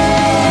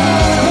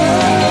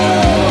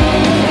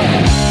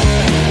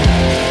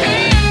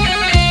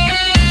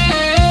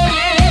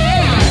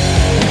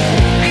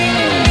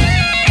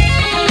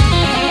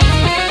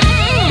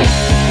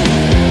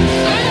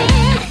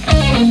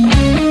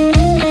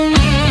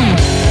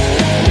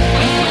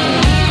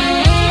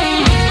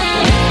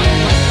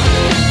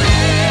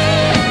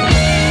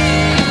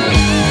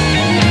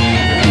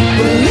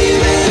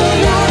 Believe it or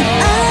not,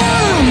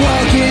 I'm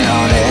walking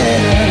on air.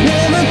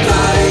 Never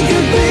thought it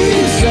could be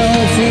so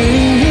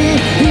free,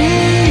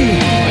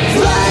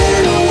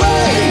 flying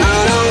away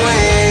on a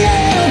wing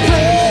and a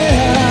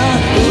prayer.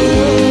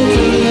 Oh,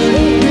 could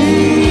it be?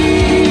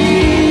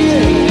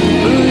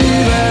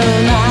 Believe it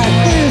or not,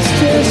 it's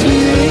just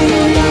me.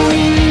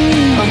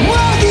 I'm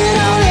walking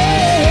on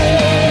air.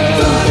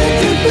 Thought it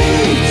could be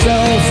so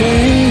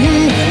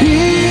free,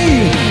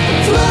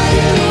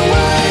 flying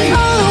away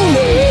on a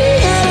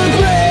wing and a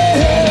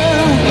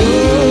prayer. Oh,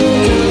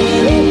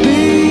 could it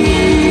be?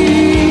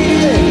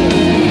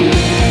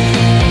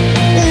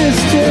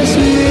 It's just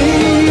me.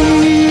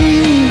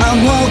 I'm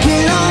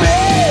walking on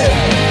air.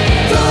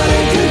 Thought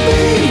it could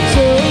be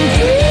so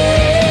free,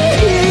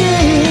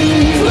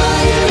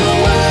 flying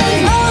away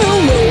on a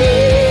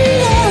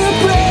wing and a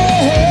prayer.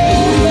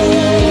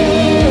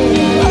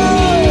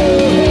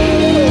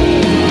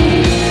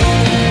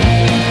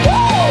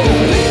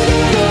 Believe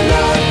it or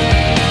not.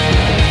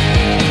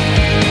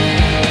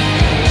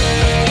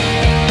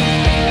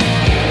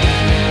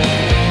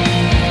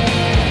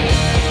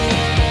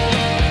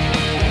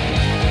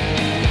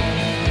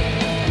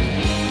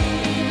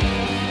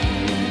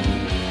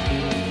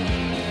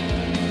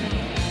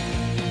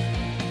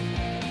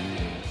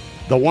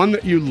 The one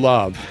that you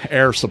love,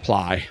 Air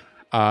Supply.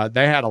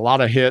 They had a lot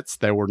of hits.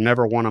 They were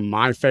never one of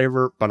my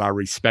favorite, but I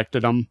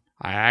respected them.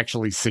 I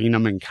actually seen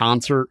them in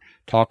concert.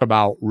 Talk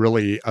about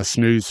really a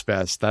snooze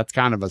fest. That's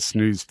kind of a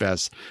snooze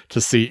fest to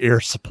see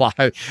Air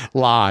Supply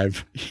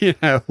live. You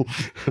know,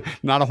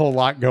 not a whole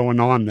lot going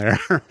on there.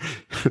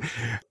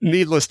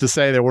 Needless to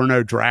say, there were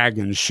no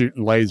dragons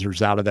shooting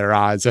lasers out of their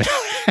eyes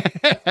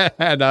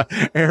at an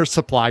Air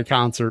Supply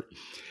concert.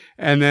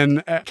 And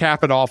then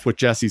cap it off with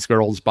Jesse's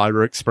Girls by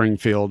Rick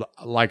Springfield.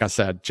 Like I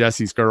said,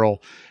 Jesse's Girl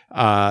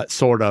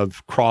sort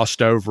of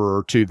crossed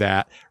over to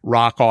that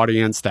rock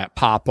audience, that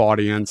pop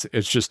audience.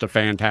 It's just a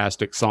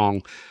fantastic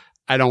song.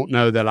 I don't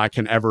know that I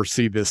can ever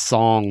see this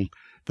song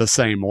the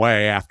same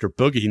way after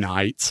Boogie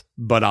Nights,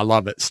 but I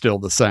love it still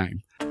the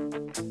same.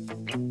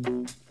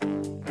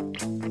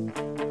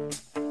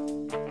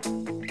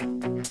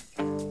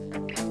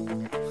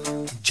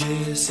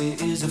 Jesse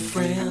is a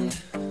friend.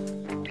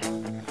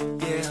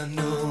 Yeah, I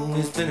know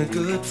he's been a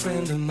good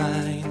friend of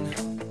mine.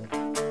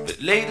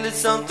 But lately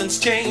something's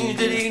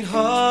changed, it ain't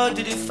hard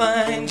to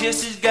define.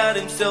 Jesse's got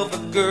himself a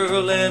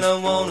girl and I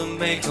wanna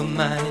make her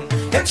mine.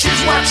 And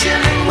she's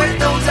watching him with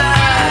those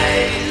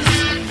eyes,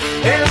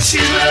 and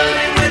she's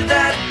loving with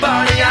that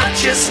body, I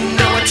just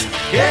know it.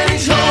 And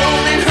he's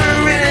holding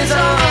her in his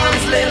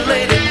arms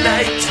late at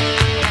night.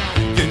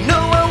 You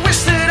know, I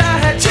wish that I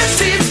had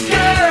Jesse's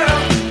girl.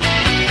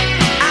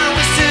 I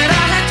wish that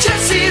I had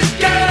Jesse's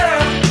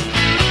girl.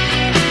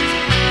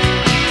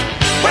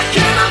 Where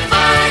can I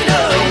find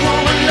a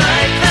woman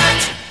like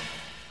that?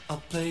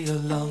 I'll play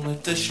along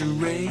with the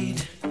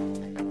charade.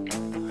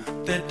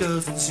 There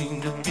doesn't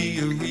seem to be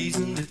a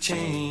reason to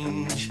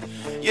change.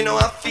 You know,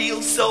 I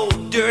feel so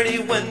dirty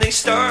when they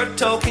start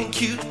talking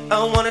cute.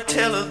 I wanna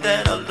tell her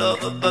that I love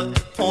her, but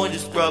the point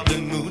is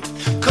probably moot.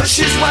 Cause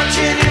she's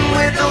watching him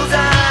with those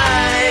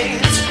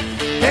eyes,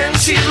 and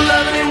she's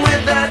loving him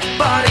with that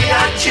body,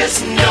 I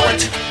just know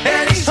it.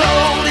 And he's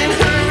holding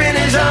her in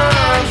his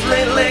arms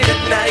late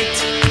at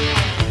night.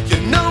 You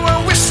know, I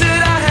wish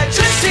that I had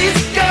Jesse's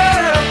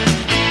girl.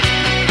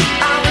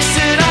 I wish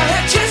that I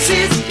had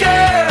Jesse's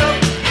girl.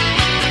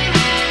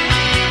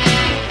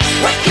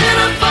 Where can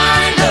I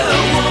find a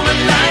woman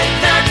like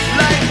that,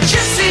 like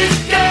Jesse's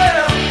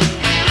girl?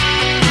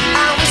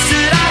 I wish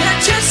that I had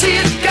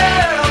Jesse's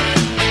girl.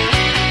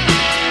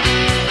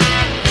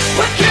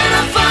 Where can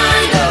I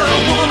find a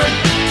woman?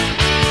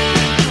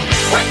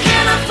 Where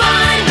can I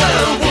find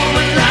a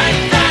woman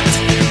like that?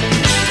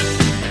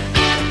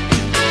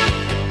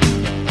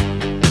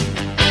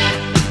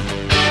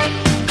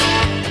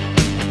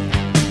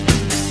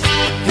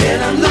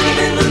 And I'm looking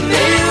in the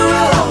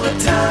mirror all the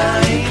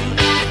time,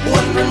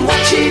 wondering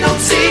what she don't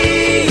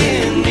see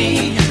in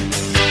me.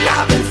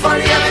 I've been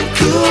funny, I've been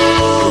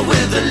cool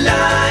with the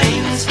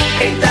lines.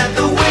 Ain't that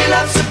the way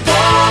love's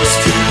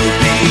supposed to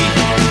be?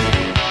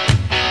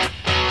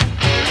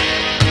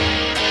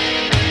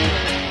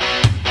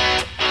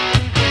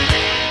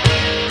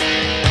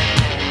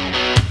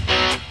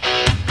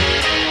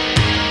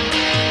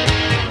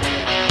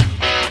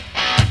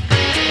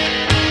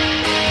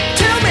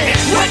 Tell me,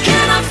 where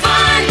can I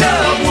find a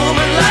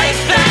woman like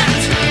that?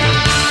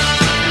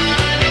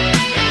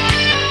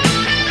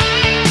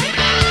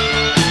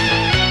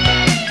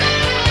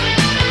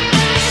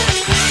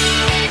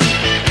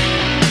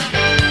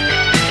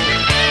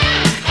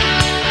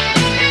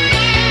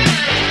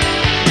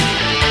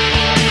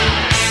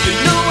 You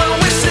know, I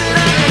wish that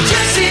I had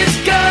Jesse's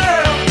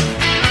girl.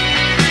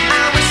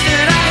 I wish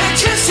that I had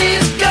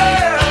Jesse's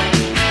girl.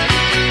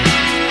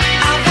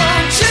 I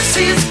want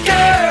Jesse's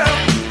girl.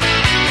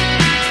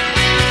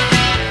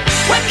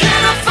 Where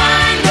can I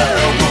find a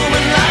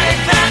woman like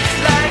that,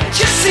 like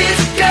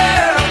Jesse's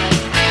girl?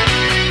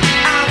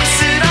 I wish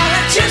that I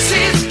had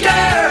Jesse's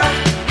girl.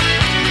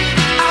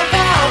 I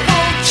want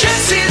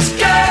Jesse's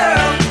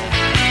girl.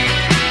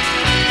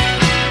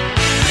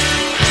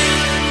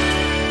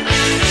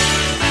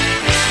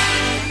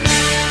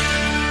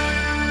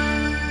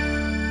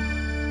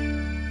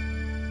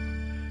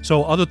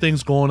 So other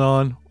things going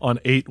on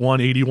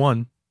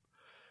 8/1/81.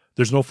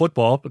 There's no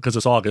football because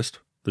it's August.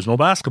 There's no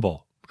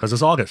basketball because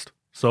it's August.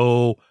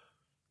 So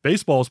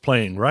baseball's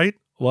playing, right?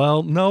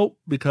 Well, no,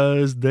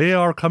 because they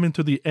are coming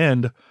to the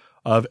end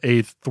of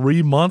a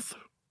 3-month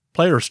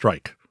player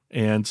strike.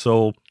 And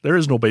so there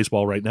is no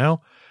baseball right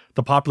now.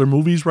 The popular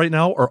movies right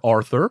now are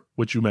Arthur,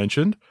 which you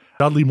mentioned,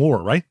 Dudley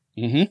Moore, right?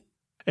 Mm-hmm.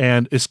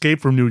 And Escape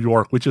from New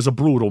York, which is a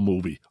brutal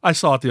movie. I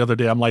saw it the other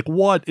day. I'm like,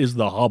 what is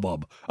the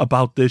hubbub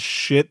about this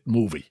shit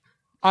movie?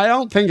 I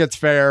don't think it's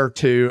fair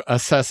to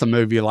assess a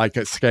movie like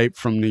Escape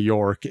from New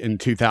York in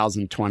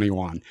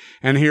 2021.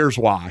 And here's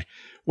why.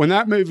 When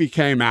that movie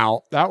came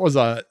out, that was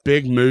a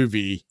big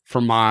movie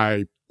for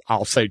my,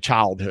 I'll say,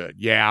 childhood.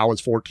 Yeah, I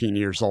was 14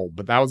 years old,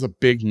 but that was a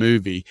big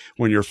movie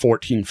when you're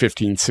 14,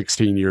 15,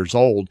 16 years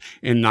old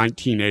in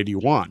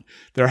 1981.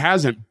 There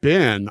hasn't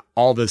been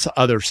all this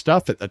other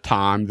stuff at the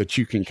time that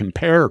you can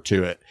compare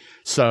to it.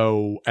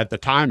 So at the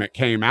time it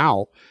came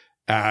out,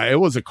 it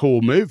was a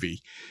cool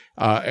movie.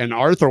 And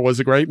Arthur was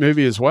a great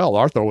movie as well.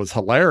 Arthur was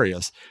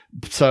hilarious.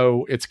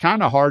 So it's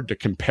kind of hard to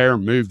compare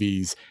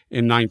movies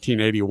in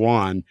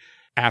 1981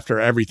 after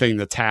everything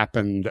that's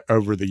happened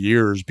over the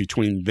years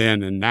between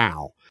then and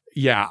now.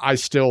 Yeah, I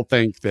still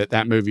think that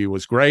that movie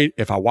was great.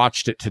 If I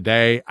watched it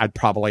today, I'd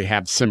probably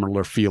have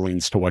similar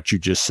feelings to what you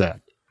just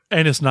said.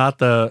 And it's not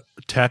the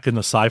tech and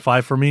the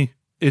sci-fi for me.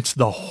 It's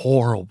the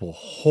horrible,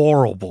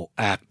 horrible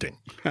acting.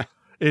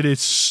 It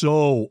is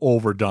so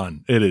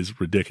overdone. It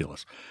is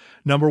ridiculous.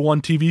 Number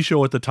one TV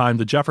show at the time,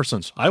 The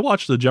Jeffersons. I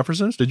watched The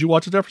Jeffersons. Did you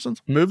watch The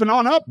Jeffersons? Moving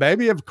on up,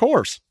 baby, of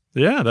course.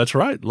 Yeah, that's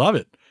right. Love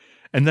it.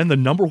 And then the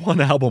number one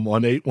album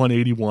on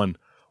 8/1/81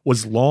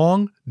 was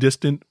Long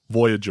Distant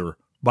Voyager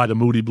by the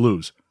Moody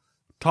Blues.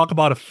 Talk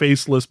about a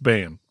faceless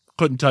band.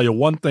 Couldn't tell you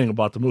one thing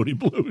about the Moody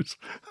Blues,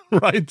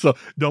 right? So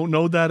don't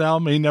know that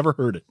album, ain't never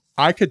heard it.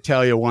 I could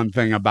tell you one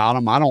thing about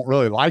them. I don't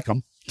really like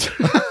them.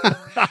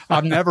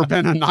 I've never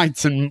been a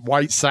Knights in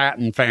White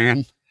Satin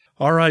fan.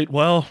 All right,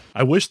 well,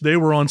 I wish they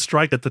were on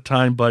strike at the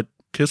time, but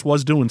Kiss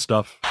was doing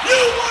stuff. You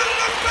wanted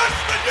the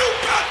best, and you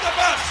got the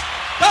best.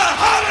 The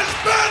hottest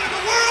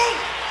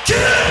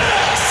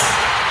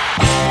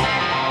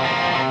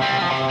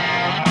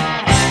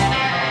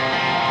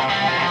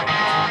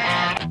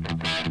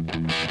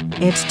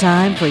Kiss! It's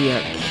time for your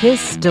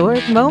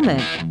Kiss-storic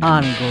moment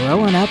on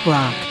Growing Up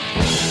Rock.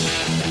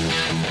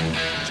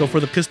 So for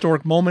the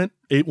Kiss-storic moment,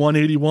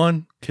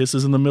 8/1/81, Kiss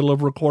is in the middle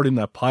of recording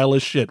that pile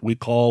of shit we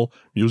call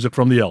Music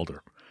from the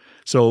Elder.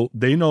 So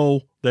they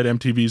know that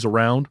MTV's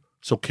around,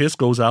 so Kiss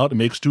goes out and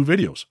makes 2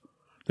 videos.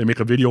 They make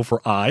a video for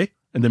I,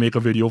 and they make a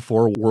video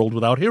for World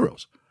Without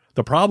Heroes.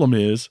 The problem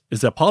is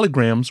that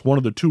Polygram's one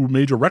of the 2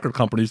 major record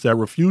companies that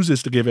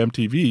refuses to give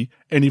MTV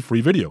any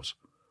free videos.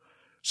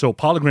 So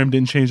Polygram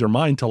didn't change their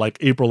mind till like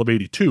April of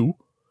 82.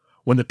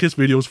 When the Kiss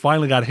videos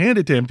finally got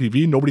handed to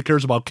MTV, nobody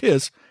cares about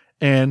Kiss,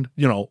 and,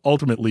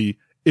 ultimately,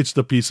 it's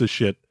the piece of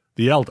shit,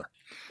 The Elder.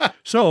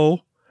 So,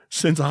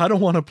 since I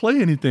don't want to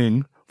play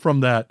anything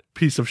from that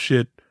piece of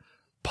shit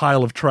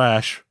pile of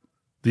trash,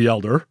 The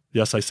Elder,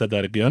 yes, I said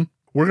that again,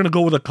 we're going to go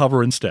with a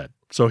cover instead.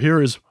 So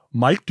here is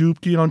Mike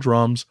Dupke on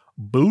drums,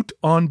 Boot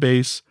on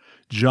bass,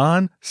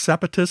 John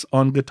Sapatis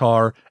on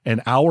guitar,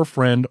 and our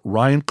friend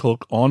Ryan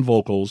Cook on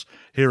vocals.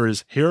 Here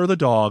is Hair of the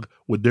Dog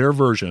with their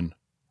version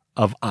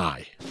of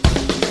I.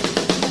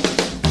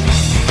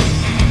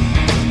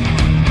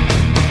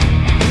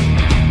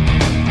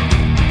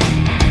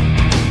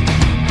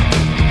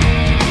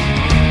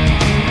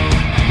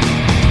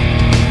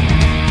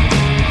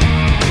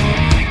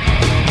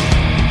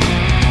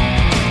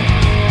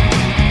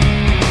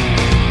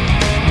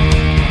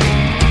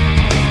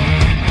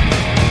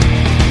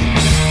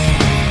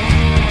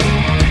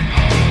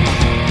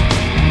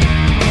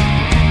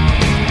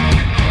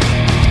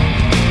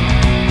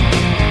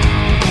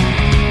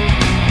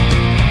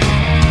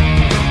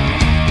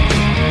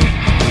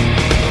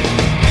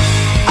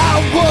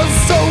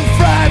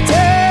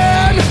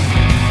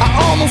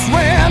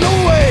 ran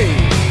away.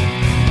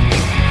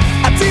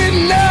 I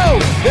didn't know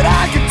that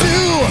I could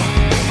do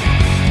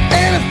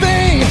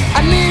anything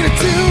I needed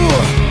to.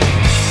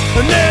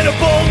 And then a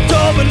bolt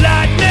of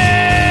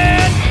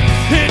lightning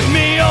hit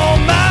me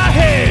on my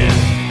head.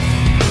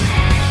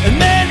 And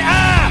then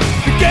I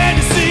began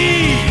to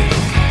see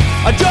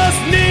I just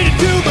needed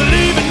to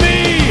believe in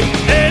me.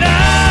 And I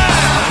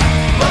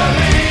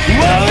believe,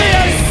 oh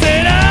yes,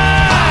 and I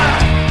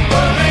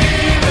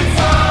believe in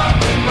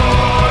something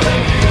more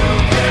than you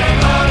can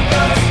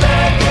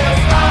understand. Yes,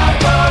 I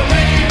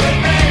believe in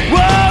me.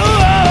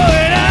 Whoa,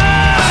 and I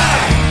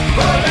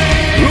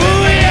believe,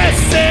 oh yes,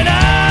 and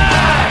I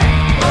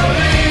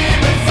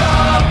believe in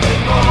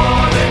something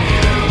more than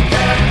you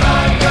can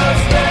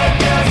understand.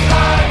 Yes,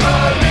 I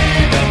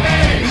believe in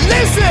me.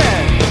 Listen,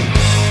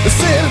 they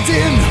said I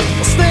didn't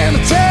stand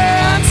a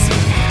chance,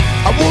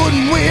 I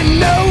wouldn't win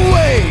no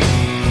way.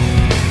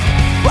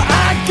 But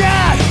I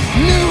got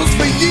news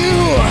for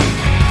you,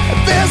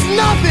 there's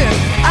nothing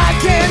I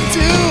can't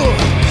do.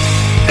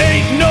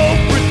 Ain't no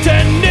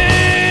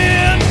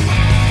pretending,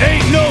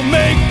 ain't no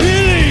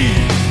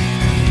make-believe.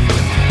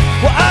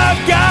 Well, I've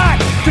got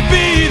to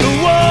be the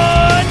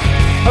one,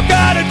 I've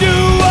got to do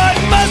what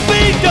must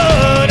be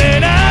done.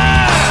 And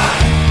I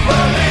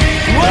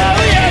believe, well,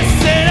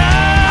 yes, and I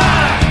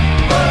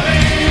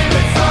believe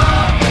in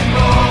something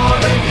more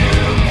than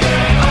you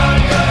can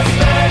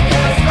understand.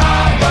 Yes,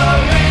 I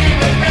believe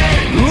in me.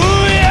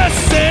 Ooh, yes,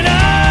 and I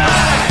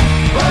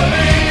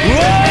believe,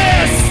 oh,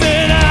 yes,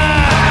 and I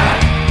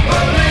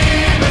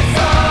believe in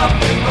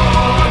something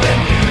more than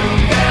you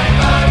can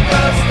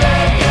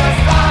understand. Yes,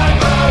 I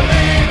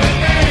believe in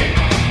me.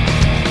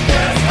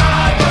 Yes,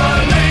 I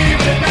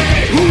believe in me.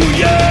 Ooh,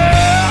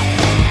 yeah.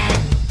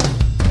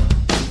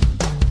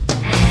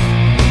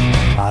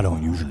 I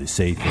don't usually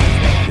say things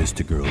like this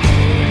to girls.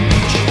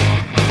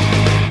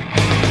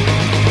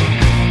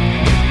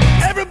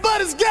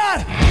 Everybody's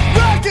got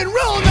rock and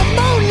roll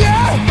pneumonia.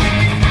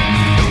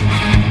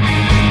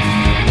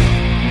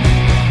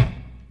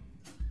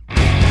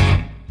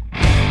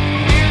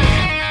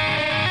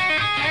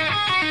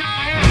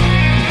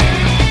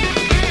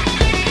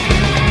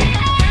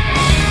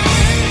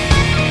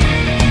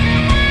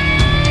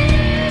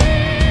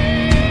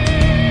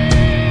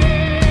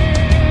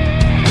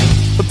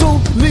 I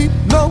don't need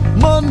no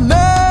money,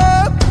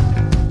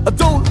 I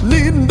don't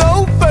need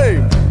no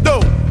fame,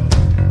 no.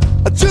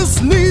 I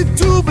just need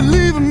to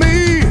believe in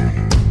me,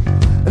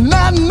 and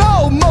I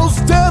know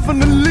most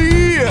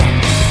definitely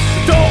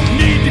don't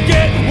need to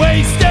get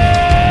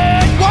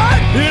wasted. What?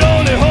 It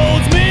only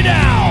holds me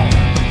down.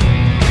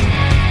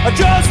 I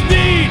just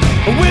need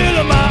a will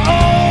of my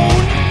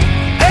own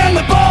and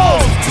the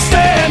balls to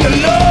stand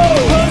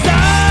alone. 'Cause I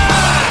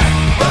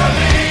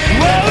believe,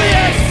 well,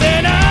 yes,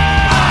 and I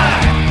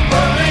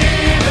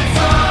believe in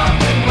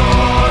something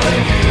more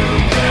than you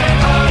can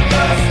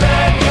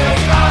understand.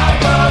 Yes, I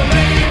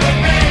believe in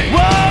me.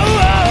 Whoa,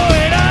 whoa,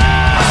 and I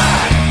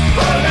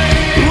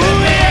believe, ooh,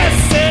 yes,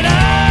 and I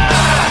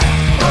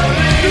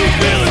believe you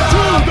feel it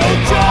too,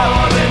 don't you?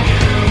 More than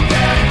you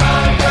can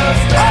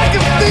understand. I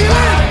can feel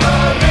it. I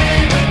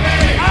believe in me.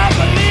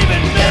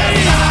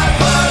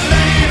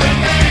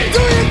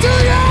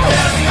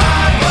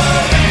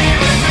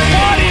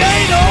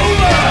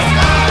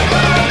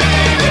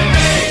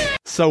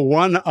 also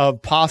one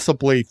of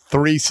possibly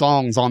 3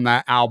 songs on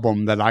that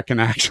album that I can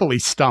actually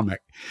stomach.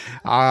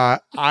 I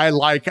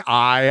like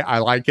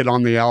it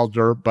on the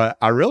Elder, but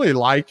I really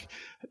like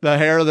the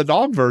Hair of the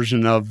Dog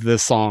version of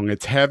this song.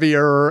 It's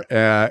heavier.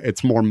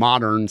 It's more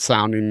modern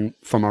sounding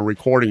from a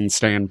recording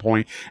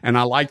standpoint. And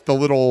I like the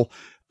little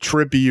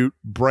tribute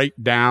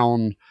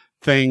breakdown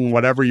thing,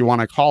 whatever you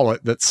want to call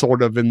it, that's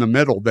sort of in the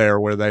middle there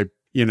where they,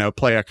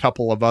 play a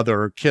couple of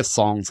other Kiss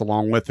songs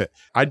along with it.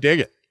 I dig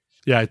it.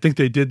 Yeah, I think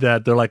they did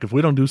that. They're like, if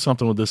we don't do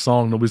something with this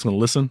song, nobody's going to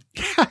listen.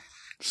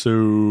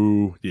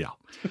 So, yeah.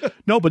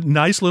 No, but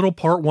nice little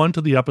part 1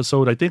 to the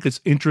episode. I think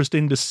it's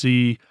interesting to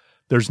see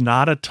there's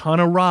not a ton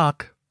of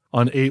rock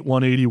on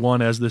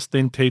 8/1/81 as this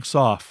thing takes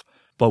off.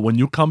 But when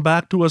you come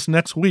back to us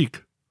next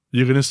week,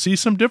 you're going to see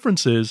some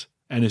differences,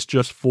 and it's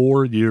just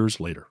 4 years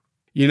later.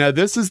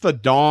 This is the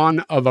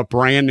dawn of a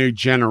brand new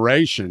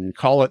generation.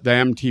 Call it the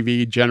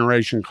MTV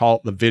generation, call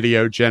it the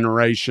video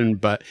generation.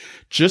 But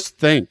just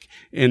think,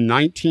 in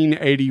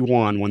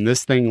 1981, when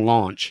this thing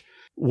launched,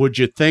 would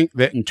you think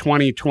that in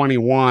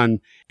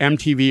 2021,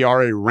 MTV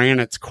already ran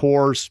its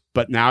course,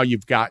 but now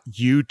you've got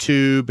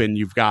YouTube and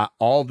you've got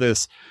all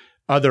this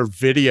other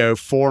video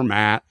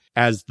format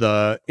as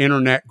the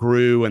internet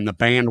grew and the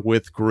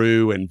bandwidth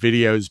grew and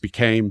videos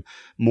became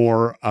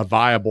more a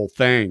viable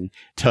thing,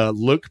 to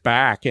look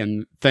back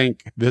and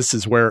think this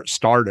is where it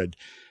started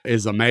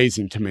is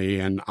amazing to me.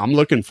 And I'm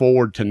looking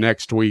forward to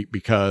next week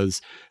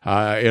because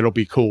it'll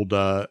be cool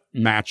to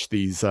match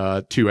these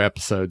 2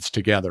 episodes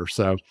together.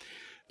 So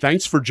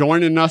thanks for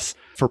joining us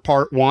for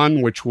part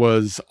 1, which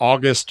was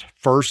August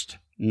 1st,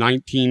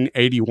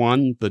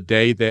 1981, the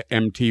day that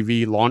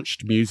MTV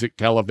launched music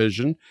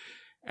television.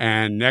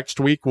 And next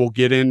week, we'll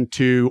get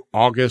into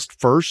August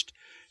 1st,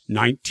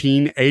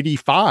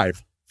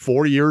 1985,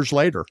 4 years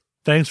later.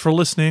 Thanks for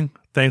listening.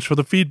 Thanks for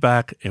the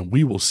feedback. And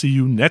we will see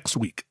you next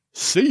week.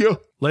 See you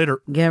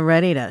later. Get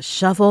ready to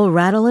shuffle,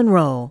 rattle, and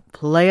roll.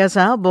 Play us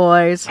out,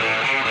 boys.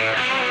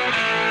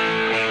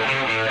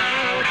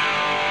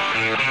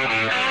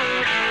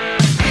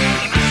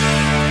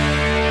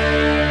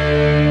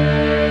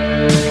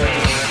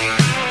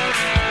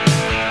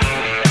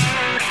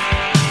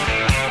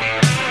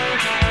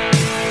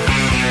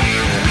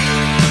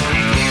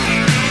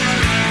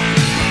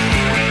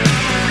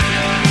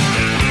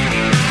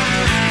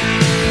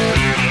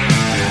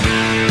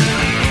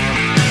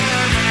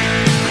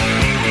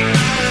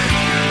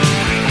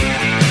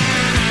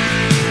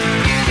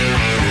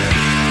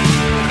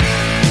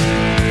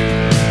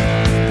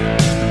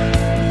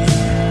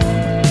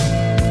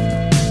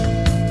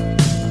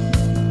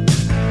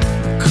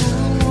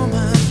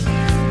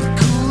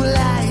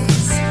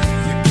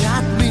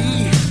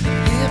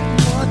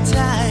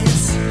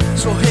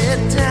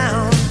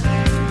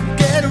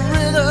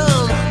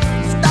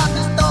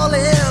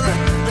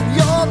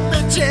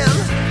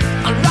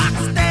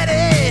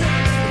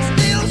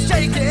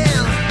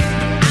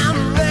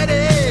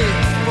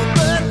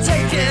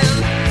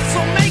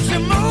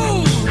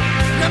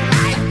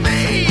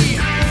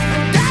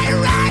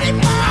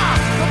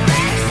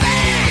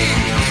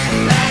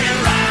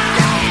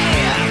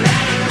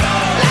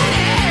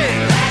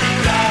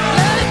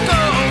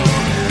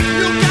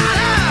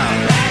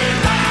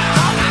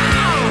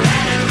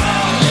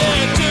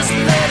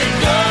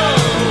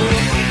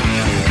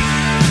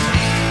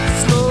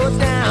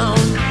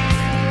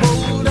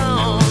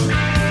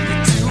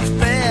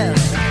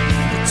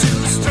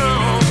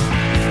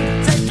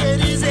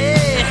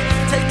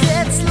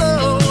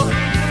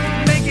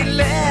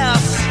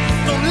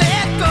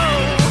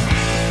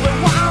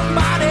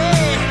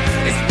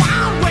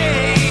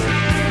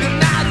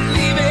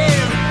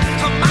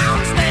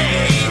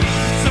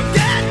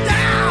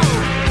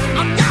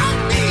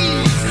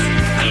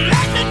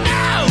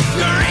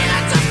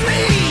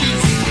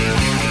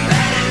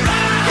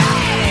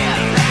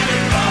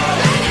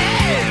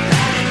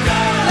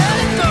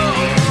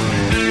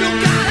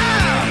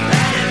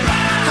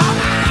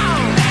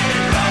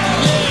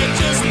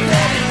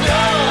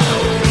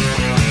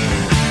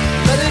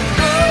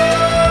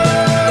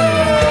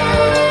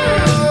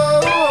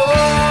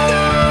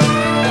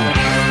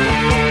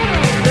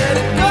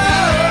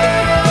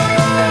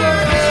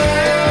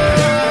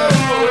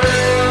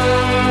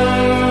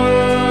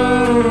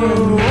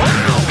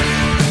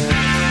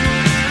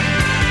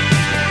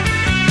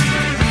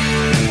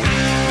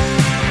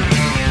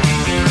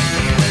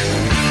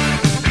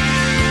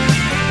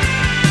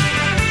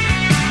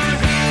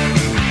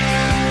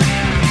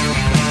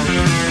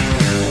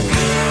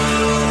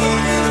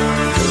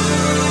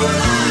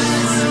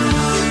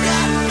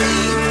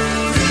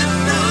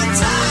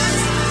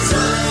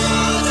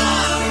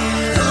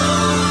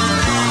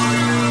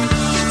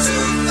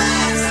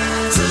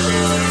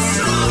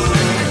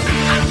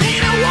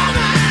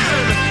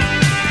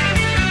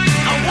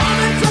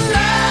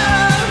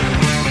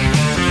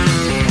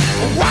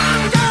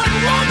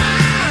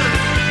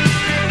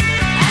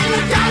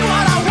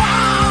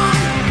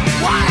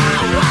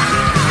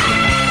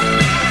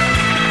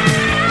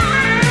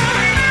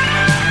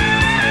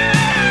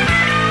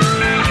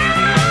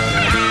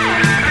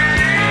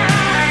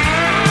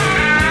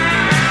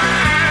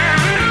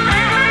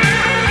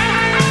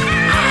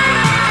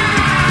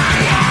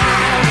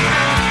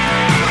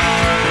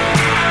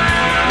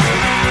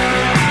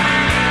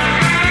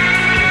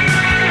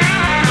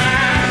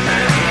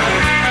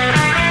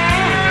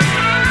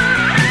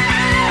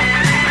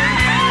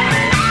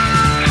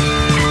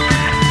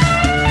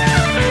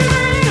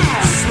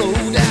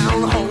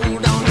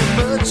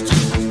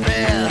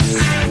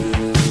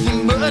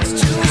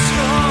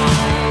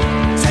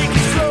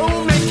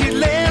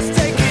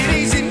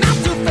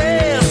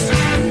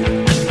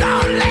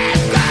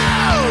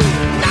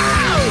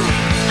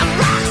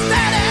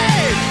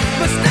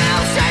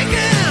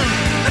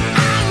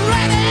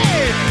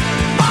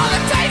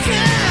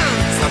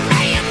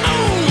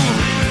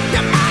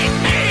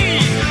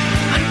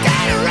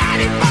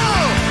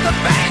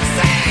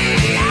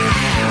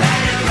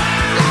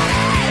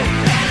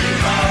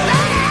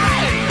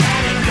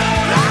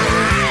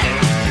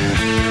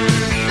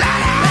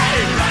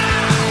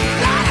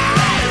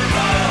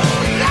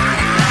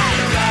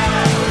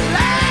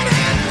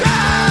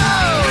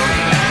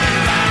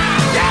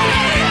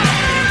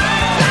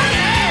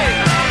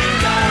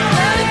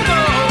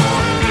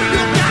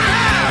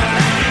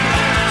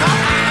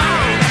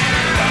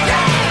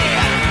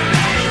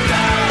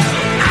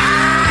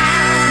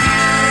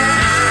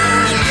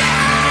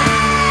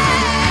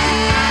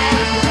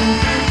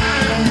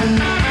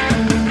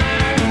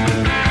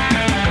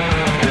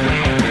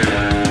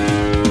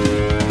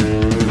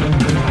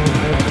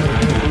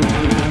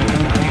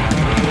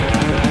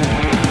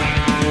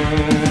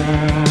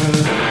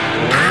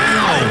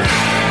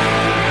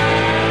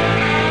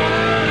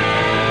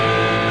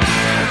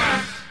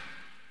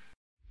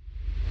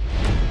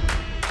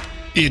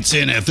 It's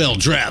NFL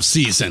draft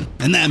season,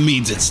 and that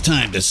means it's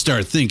time to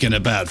start thinking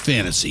about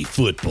fantasy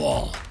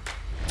football.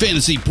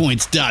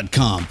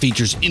 FantasyPoints.com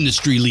features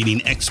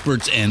industry-leading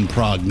experts and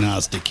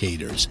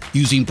prognosticators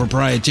using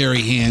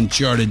proprietary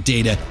hand-charted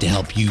data to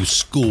help you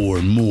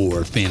score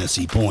more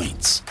fantasy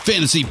points.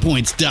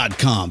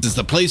 FantasyPoints.com is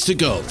the place to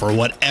go for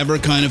whatever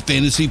kind of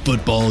fantasy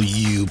football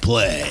you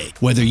play.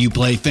 Whether you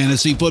play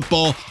fantasy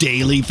football,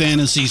 daily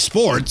fantasy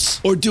sports,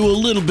 or do a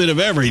little bit of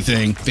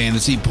everything,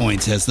 Fantasy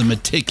Points has the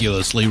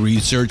meticulously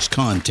researched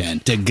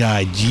content to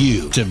guide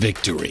you to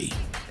victory.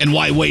 And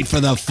why wait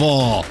for the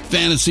fall?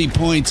 Fantasy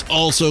Points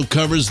also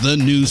covers the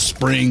new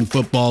spring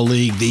football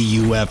league, the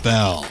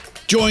UFL.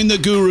 Join the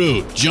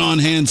guru, John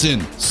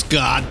Hansen,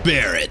 Scott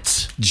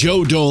Barrett,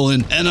 Joe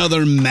Dolan, and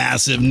other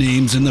massive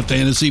names in the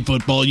fantasy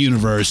football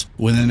universe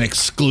with an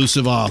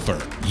exclusive offer.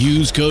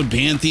 Use code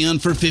Pantheon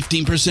for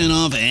 15%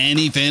 off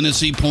any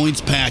Fantasy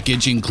Points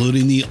package,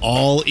 including the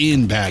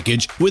all-in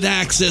package, with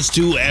access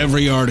to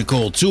every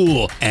article,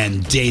 tool,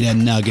 and data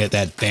nugget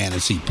that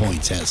Fantasy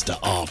Points has to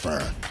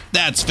offer.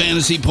 That's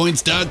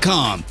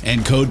FantasyPoints.com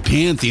and code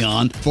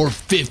Pantheon for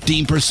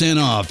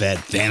 15% off at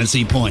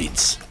Fantasy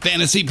Points.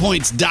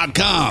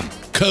 FantasyPoints.com,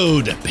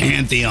 code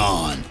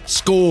Pantheon.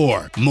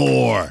 Score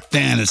more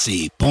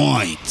fantasy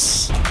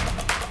points.